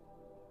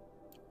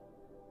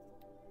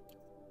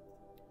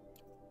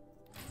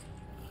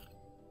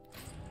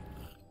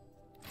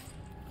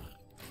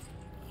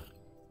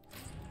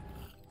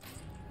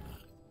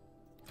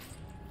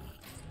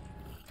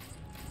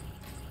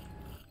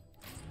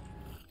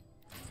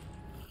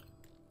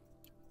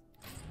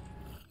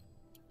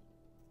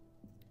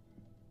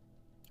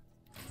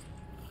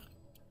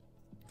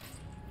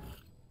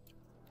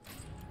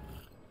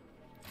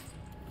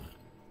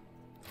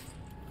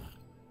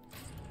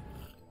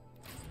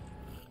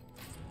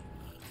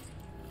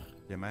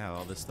 Damn, I have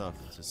all this stuff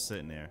just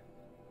sitting there.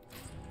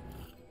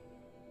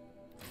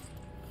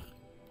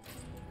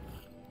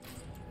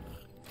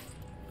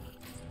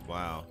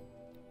 Wow.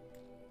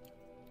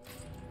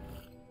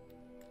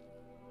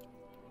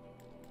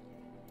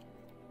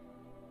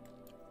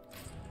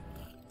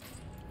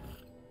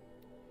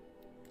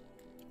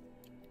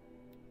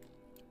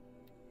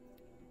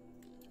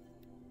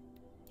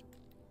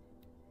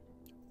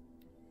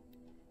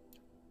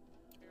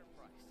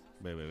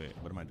 Wait.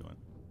 What am I doing?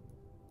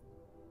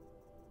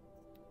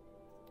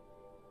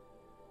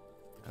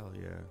 Hell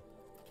yeah.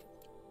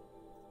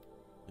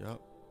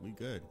 Yup, we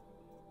good.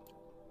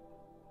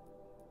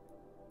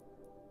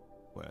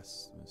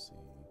 Quest, let me see.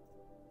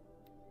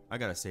 I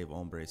gotta save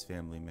Ombre's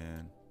family,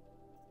 man.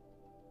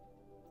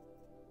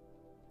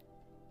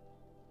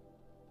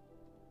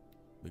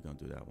 We're gonna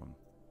do that one.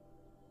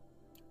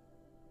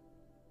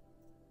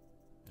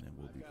 And then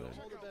we'll be good.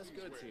 all the best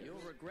goods here.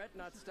 You'll regret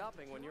not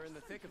stopping when you're in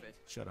the thick of it.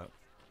 Shut up.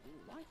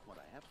 Like what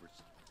I have for.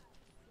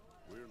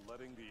 We're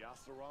letting the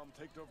Oseram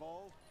take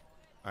Derval?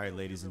 All right,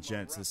 ladies and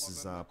gents, this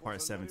is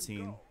part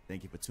 17.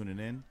 Thank you for tuning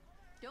in.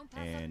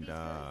 And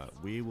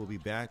we will be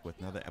back with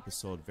another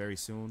episode very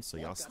soon. So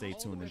y'all stay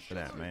tuned in for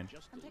that, man.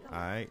 All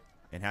right.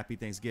 And happy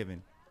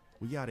Thanksgiving.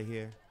 We out of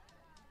here.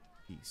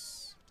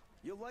 Peace.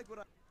 You'll like what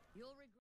I...